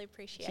us. Really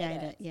appreciate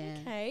it. Yeah.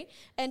 Okay.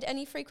 And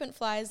any frequent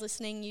flyers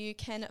listening, you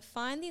can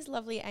find these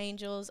lovely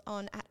angels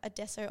at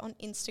Addesso on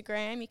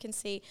Instagram. You can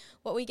see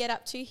what we get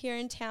up to here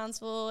in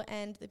Townsville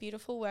and the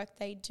beautiful work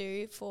they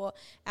do for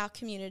our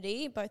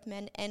community, both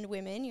men and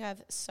women. You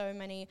have so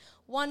many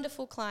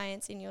wonderful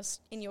clients in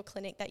your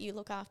clinic that you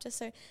look after.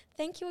 So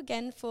thank you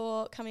again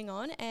for coming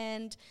on.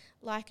 And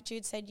like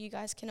Jude said, you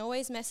guys can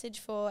always message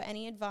for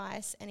any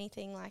advice,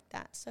 anything like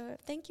that. So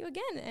thank you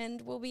again,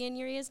 and we'll be in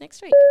your ears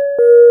next week.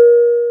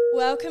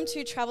 Welcome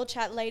to Travel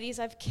Chat, ladies.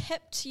 I've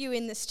kept you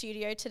in the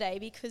studio today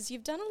because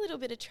you've done a little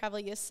bit of travel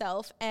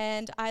yourself,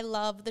 and I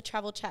love the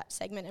Travel Chat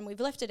segment, and we've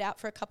left it out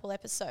for a couple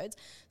episodes.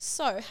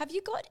 So have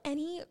you got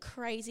any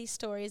crazy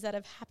stories that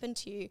have happened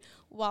to you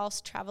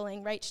whilst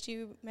traveling? Rach, do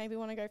you maybe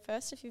want to go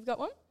first if you've got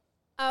one?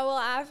 Well,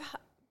 I've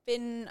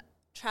been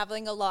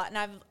traveling a lot,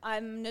 and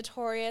I'm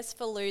notorious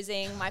for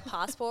losing my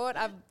passport.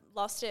 I've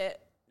lost it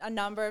a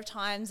number of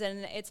times,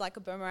 and it's like a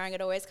boomerang.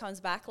 It always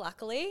comes back,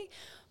 luckily.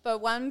 But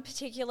one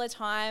particular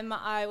time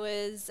I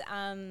was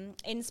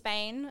in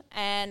Spain,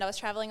 and I was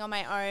traveling on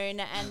my own,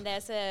 and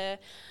there's a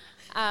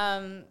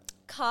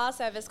car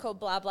service called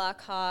Blah Blah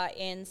Car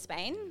in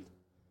Spain.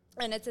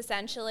 And it's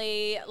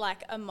essentially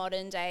like a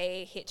modern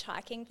day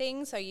hitchhiking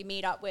thing. So you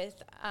meet up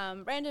with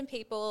random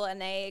people, and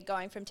they're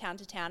going from town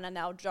to town, and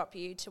they'll drop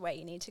you to where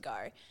you need to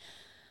go.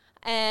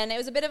 And it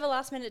was a bit of a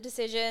last minute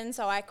decision.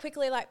 So I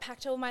quickly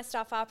packed all my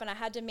stuff up, and I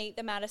had to meet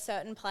them at a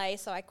certain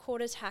place. So I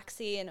caught a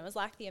taxi, and it was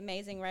like the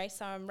Amazing Race.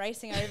 So I'm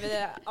racing over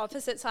the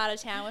opposite side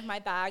of town with my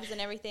bags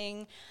and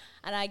everything.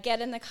 And I get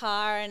in the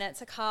car, and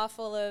it's a car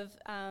full of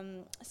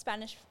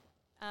Spanish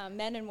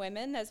men and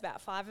women. There's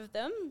about 5 of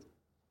them.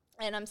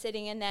 And I'm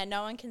sitting in there,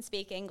 no one can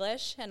speak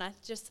English, and I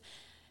just,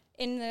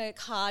 in the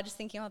car, just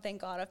thinking, oh,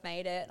 thank God I've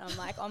made it. I'm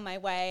like on my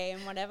way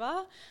and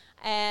whatever.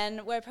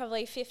 And we're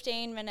probably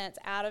 15 minutes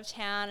out of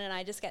town, and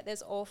I just get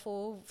this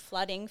awful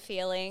flooding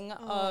feeling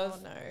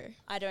of,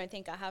 I don't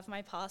think I have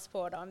my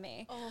passport on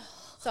me. Oh.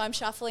 So I'm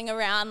shuffling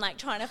around,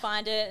 trying to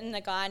find it, and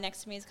the guy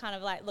next to me is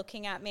kind of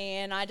looking at me,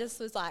 and I just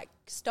was like,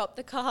 stop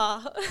the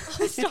car.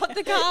 Stop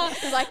the car.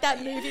 It's like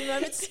that movie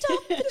moment,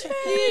 stop the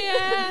train.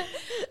 Yeah.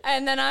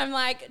 And then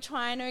I'm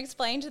trying to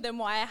explain to them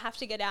why I have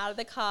to get out of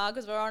the car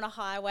because we're on a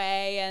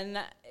highway, and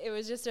it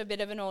was just a bit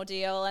of an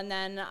ordeal. And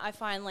then I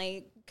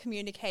finally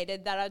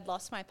communicated that I'd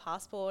lost my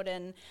passport,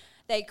 and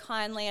they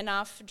kindly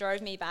enough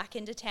drove me back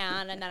into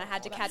town, and then I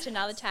had to catch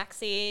another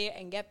taxi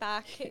and get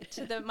back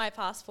to my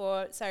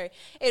passport. So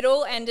it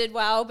all ended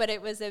well, but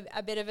it was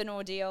a bit of an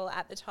ordeal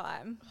at the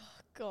time.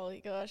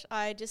 Golly gosh.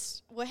 How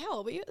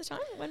old were you at the time?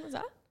 When was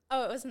that?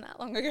 Oh, it wasn't that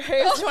long ago.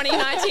 It was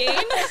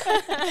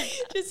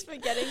 2019. Just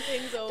forgetting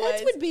things always.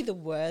 That would be the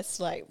worst,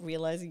 like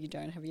realizing you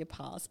don't have your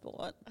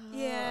passport.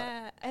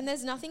 Yeah. And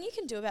there's nothing you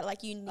can do about it.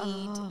 Like, you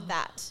need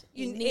that.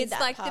 It's that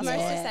like the most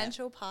Yeah.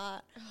 essential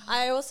part.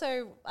 I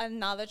also,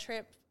 another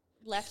trip,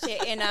 left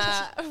it in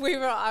I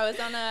was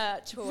on a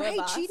tour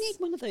bus. You need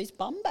one of those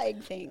bum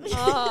bag things.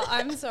 Oh,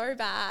 I'm so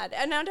bad.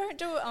 And I don't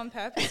do it on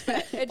purpose,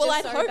 but it's Well,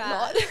 just I'd so hope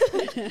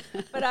bad.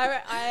 But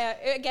I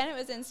again, it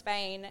was in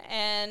Spain,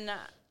 and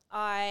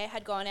I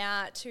had gone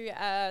out to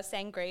a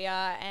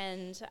sangria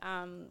and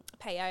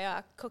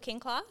paella cooking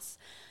class.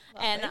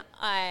 Lovely. And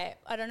I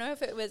don't know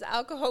if it was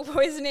alcohol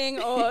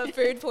poisoning or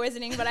food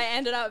poisoning, but I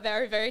ended up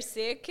very, very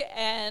sick,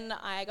 and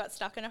I got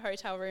stuck in a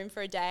hotel room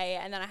for a day,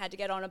 and then I had to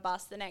get on a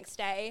bus the next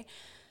day.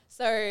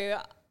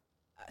 So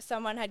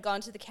someone had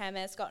gone to the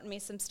chemist, gotten me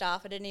some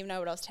stuff. I didn't even know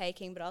what I was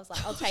taking, but I was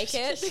like, I'll take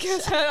it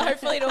because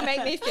hopefully it'll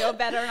make me feel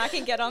better and I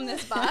can get on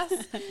this bus.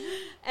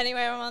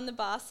 Anyway, I'm on the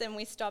bus, and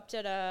we stopped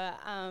at a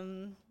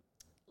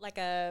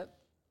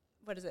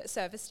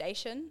service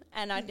station,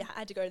 and I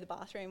had to go to the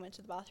bathroom, went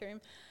to the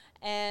bathroom,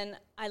 and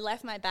I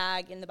left my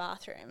bag in the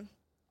bathroom.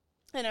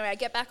 Anyway, I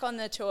get back on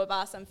the tour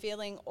bus. I'm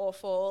feeling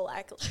awful,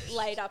 like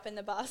laid up in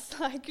the bus,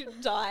 like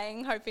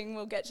dying, hoping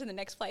we'll get to the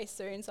next place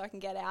soon so I can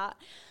get out.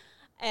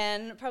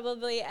 And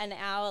probably an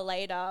hour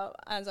later,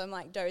 as I'm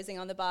like dozing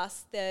on the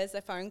bus, there's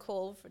a phone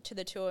call to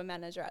the tour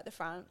manager at the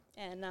front,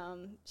 and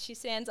she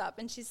stands up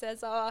and she says,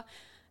 "Oh,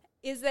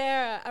 is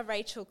there a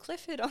Rachel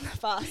Clifford on the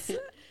bus?"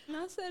 And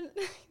I said,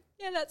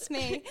 "Yeah, that's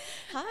me."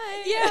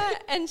 Hi. Yeah,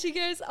 and she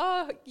goes,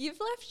 "Oh, you've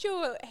left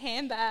your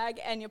handbag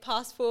and your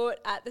passport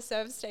at the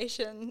service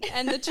station,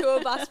 and the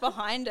tour bus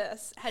behind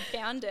us had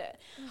found it."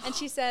 And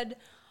she said,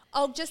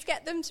 "I'll just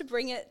get them to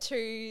bring it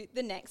to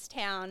the next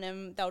town,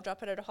 and they'll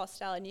drop it at a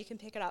hostel, and you can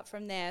pick it up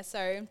from there."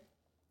 So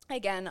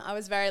again, I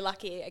was very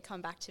lucky it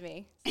come back to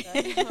me. So.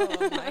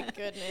 Oh my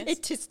goodness.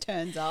 It just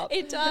turns up.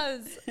 It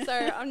does. So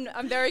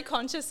I'm very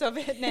conscious of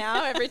it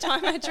now. Every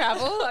time I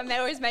travel, I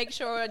always make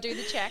sure I do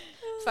the check.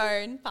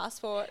 Phone,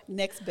 passport.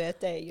 Next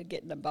birthday, you're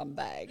getting a bum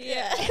bag.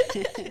 Yeah.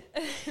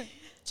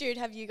 Jude,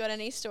 have you got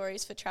any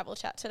stories for Travel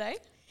Chat today?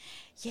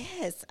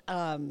 Yes,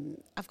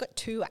 I've got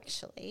two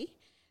actually.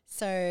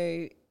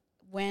 So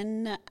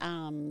when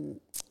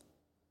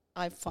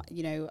I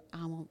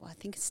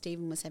think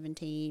Stephen was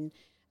 17,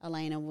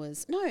 Elena would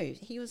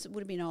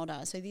have been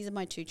older. So these are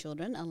my two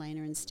children,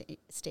 Elena and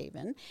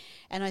Stephen.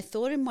 And I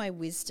thought in my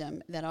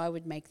wisdom that I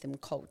would make them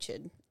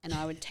cultured and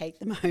I would take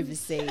them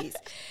overseas.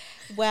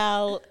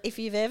 Well, if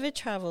you've ever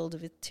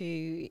travelled with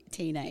two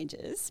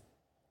teenagers,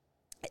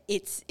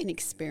 it's an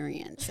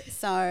experience.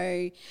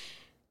 So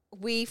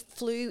we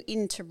flew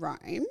into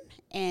Rome,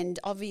 and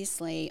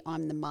obviously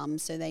I'm the mum,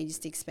 so they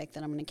just expect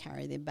that I'm going to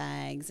carry their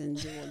bags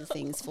and do all the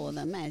things for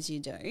them, as you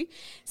do.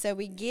 So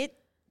we get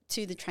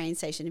to the train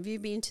station. Have you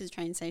been to the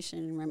train station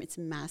in Rome? It's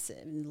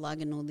massive, and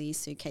lugging all these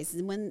suitcases.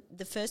 And when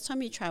the first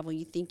time you travel,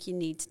 you think you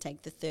need to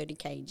take the 30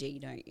 kg,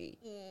 don't you?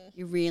 Mm.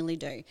 You really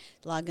do.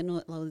 Lugging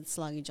all this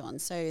luggage on.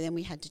 So then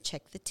we had to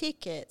check the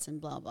tickets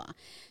and blah, blah.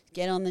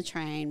 Get on the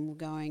train. We're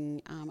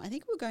going, I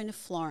think we're going to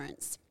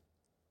Florence.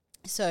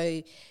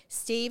 So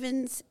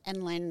Stevens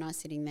and Lane and I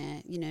sitting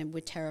there,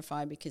 we're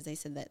terrified because they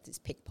said that there's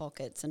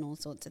pickpockets and all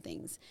sorts of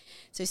things.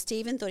 So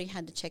Stephen thought he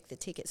had to check the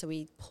ticket. So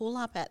we pull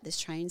up at this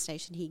train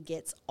station. He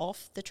gets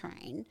off the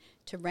train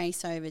to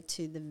race over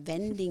to the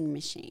vending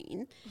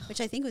machine,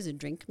 which I think was a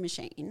drink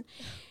machine,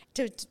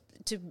 to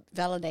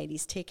validate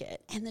his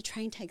ticket, and the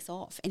train takes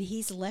off and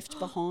he's left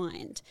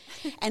behind.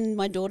 And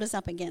my daughter's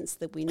up against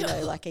the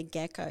window like a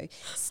gecko.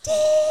 Stephen!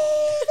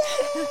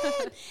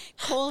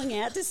 Calling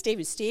out to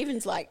Stephen.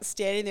 Stephen's like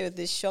standing there with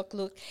this shocked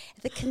look.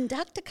 The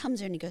conductor comes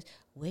in and he goes,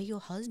 "Where's your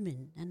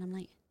husband?" And I'm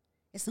like,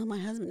 "It's not my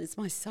husband, it's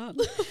my son."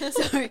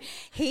 So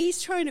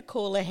he's trying to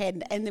call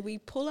ahead, and then we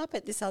pull up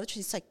at this other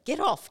train. It's like, get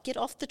off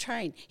the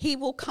train. He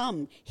will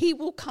come.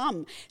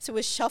 So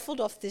we're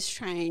shuffled off this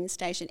train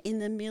station in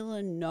the middle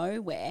of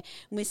nowhere,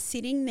 and we're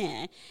sitting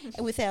there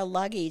with our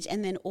luggage,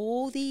 and then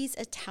all these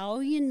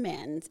Italian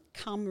men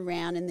come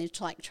around, and they're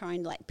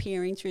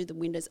peering through the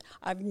windows.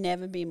 I've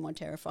never been more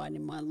terrified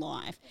in my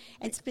life.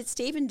 But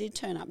Stephen did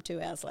turn up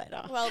 2 hours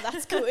later. Well,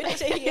 that's good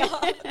to hear.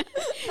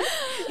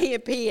 He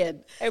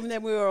appeared, and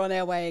then we were on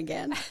our way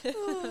again.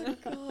 Oh,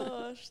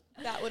 gosh.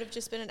 That would have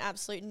just been an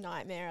absolute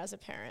nightmare as a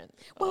parent.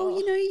 Well,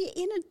 you're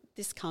in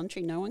this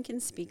country, no one can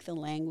speak the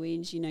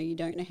language. You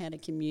don't know how to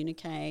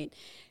communicate.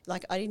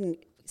 Like,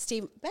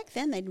 back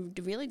then they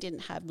really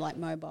didn't have, like,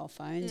 mobile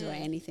phones or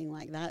anything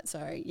like that.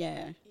 So,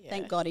 yeah,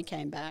 thank God he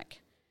came back.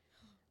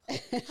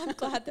 I'm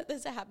glad that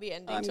there's a happy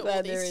ending I'm to glad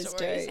all there these is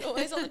stories. too.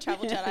 Always on the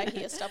Travel Chat I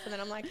hear stuff and then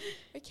I'm like,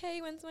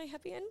 okay, when's my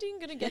happy ending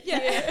going to get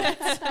here?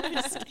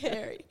 It's so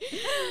scary.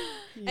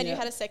 And you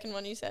had a second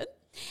one, you said?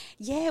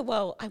 Yeah,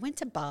 well, I went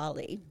to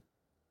Bali,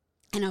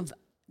 and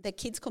the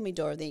kids call me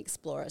Dora the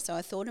Explorer, so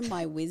I thought in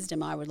my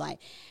wisdom I would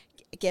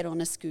get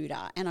on a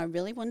scooter, and I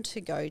really wanted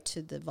to go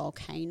to the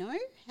volcano.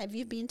 Have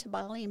you been to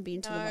Bali and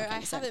been to the volcano? No, I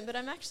haven't, but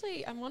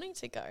I'm wanting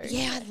to go.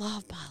 Yeah, I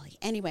love Bali.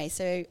 Anyway,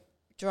 so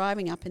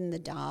driving up in the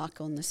dark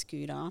on the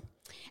scooter,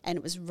 and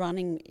it was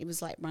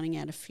like running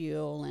out of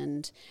fuel,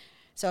 and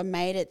so I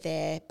made it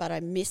there, but I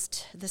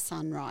missed the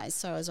sunrise,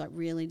 so I was like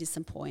really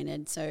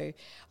disappointed. So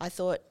I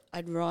thought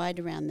I'd ride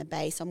around the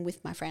base. I'm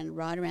with my friend,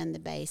 ride around the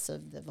base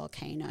of the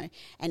volcano,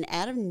 and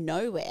out of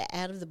nowhere,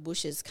 out of the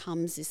bushes,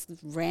 comes this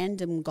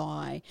random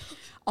guy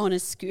on a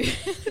scooter.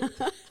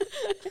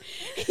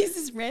 He's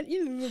this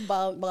random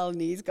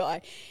Balinese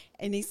guy,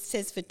 and he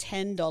says for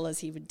 $10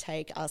 he would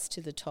take us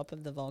to the top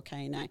of the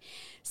volcano.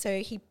 So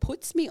he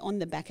puts me on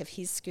the back of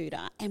his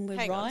scooter, and we're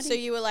riding. On. So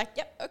you were like,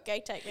 "Yep, okay,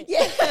 take me."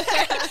 Yeah,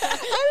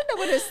 I don't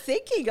know what I was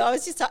thinking. I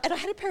was just, and I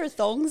had a pair of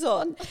thongs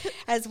on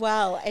as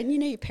well, and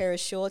you pair of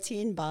shorts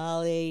in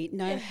Bali,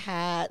 no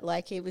hat,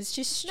 like it was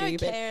just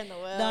stupid. No care in the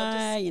world.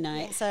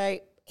 No, So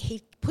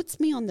he puts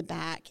me on the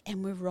back,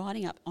 and we're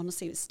riding up.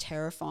 Honestly, it was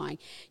terrifying.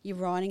 You're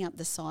riding up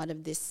the side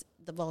of the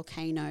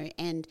volcano,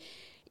 and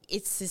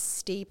it's as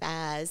steep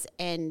as.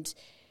 And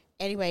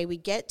anyway, we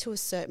get to a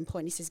certain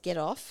point. And he says, "Get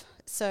off."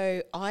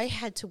 So I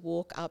had to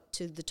walk up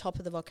to the top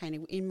of the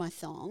volcano in my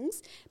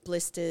thongs,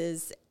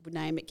 blisters,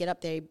 name it. Get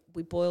up there.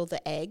 We boil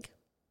the egg.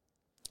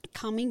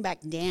 Coming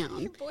back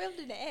down. You boiled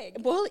an egg?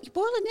 You boil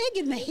an egg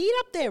in the heat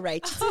up there, Rach.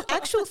 It's an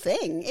actual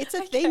thing. It's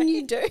a thing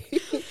you do.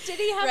 Did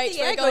he have Rach,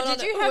 the egg, or did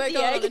you have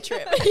the egg? On a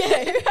trip.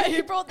 Yeah,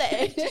 you brought the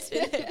egg just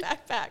in their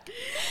backpack.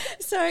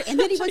 So, and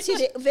then he wants you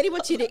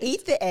to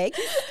eat the egg.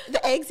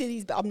 The egg's in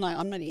his. I'm like,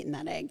 I'm not eating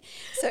that egg.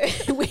 So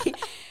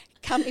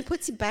he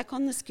puts it back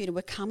on the scooter.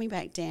 We're coming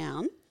back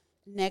down.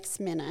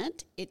 Next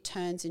minute, it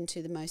turns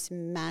into the most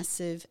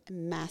massive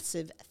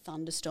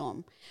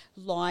thunderstorm,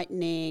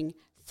 lightning,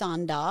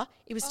 thunder.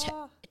 It was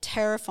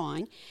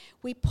terrifying.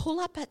 We pull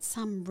up at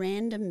some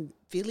random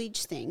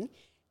village thing,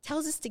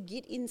 tells us to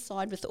get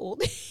inside with all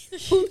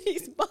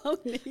these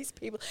Balinese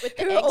people. With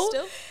the egg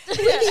still? With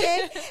the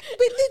egg.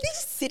 But they're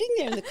just sitting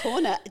there in the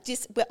corner.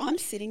 I'm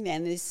sitting there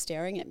and they're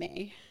staring at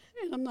me.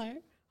 And I'm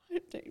like, I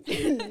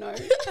don't know.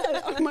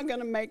 Am I going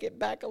to make it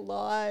back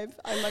alive?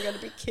 Am I going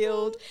to be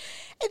killed?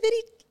 And then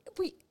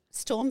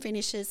storm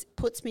finishes,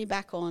 puts me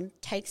back on,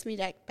 takes me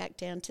back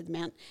down to the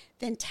mountain,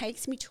 then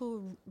takes me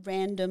to a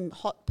random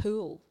hot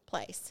pool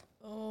place.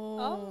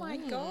 Oh my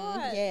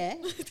God. Yeah.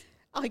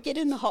 I get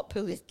in the hot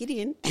pool, get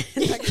in.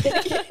 And I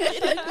get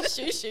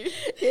in. Shoo.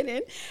 Get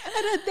in.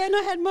 And then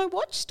I had my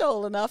watch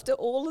stolen after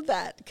all of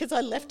that because I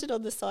left it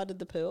on the side of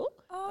the pool.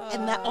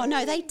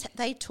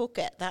 They took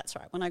it. That's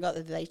right. When I got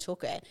there, they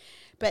took it.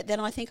 But then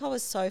I think I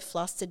was so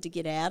flustered to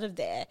get out of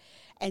there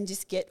and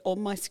just get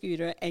on my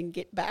scooter and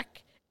get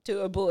back to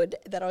Ubud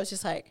that I was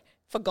just like,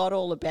 forgot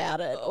all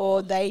about it.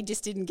 Or they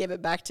just didn't give it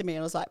back to me.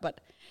 And I was like,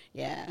 but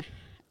yeah.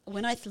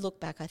 When I look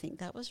back, I think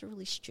that was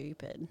really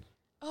stupid.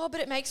 Oh,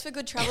 but it makes for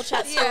good travel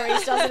chat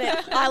stories, doesn't it?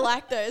 I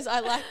like those. I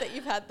like that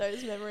you've had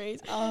those memories.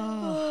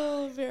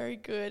 Oh, very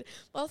good.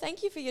 Well,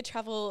 thank you for your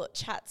travel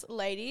chats,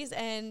 ladies.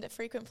 And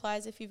frequent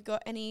flyers, if you've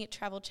got any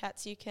travel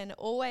chats, you can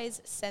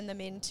always send them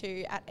in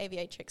to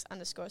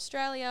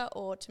 @aviatrix_Australia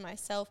or to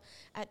myself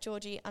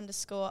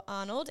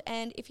 @Georgie_Arnold.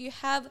 And if you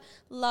have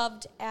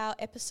loved our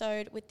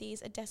episode with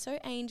these Addesso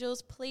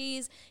angels,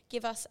 please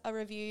give us a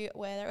review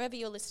wherever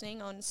you're listening,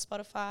 on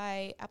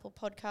Spotify, Apple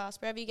Podcasts,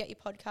 wherever you get your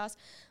podcasts.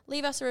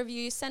 Leave us a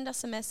review. Send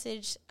us a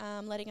message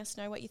letting us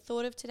know what you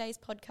thought of today's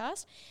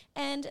podcast.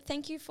 And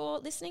thank you for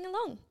listening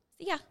along.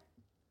 See ya.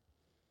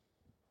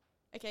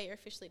 Okay, you're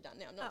officially done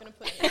now. I'm not going to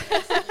put it in.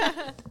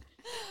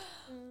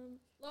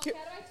 Look, how do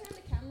I turn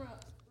the camera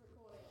up?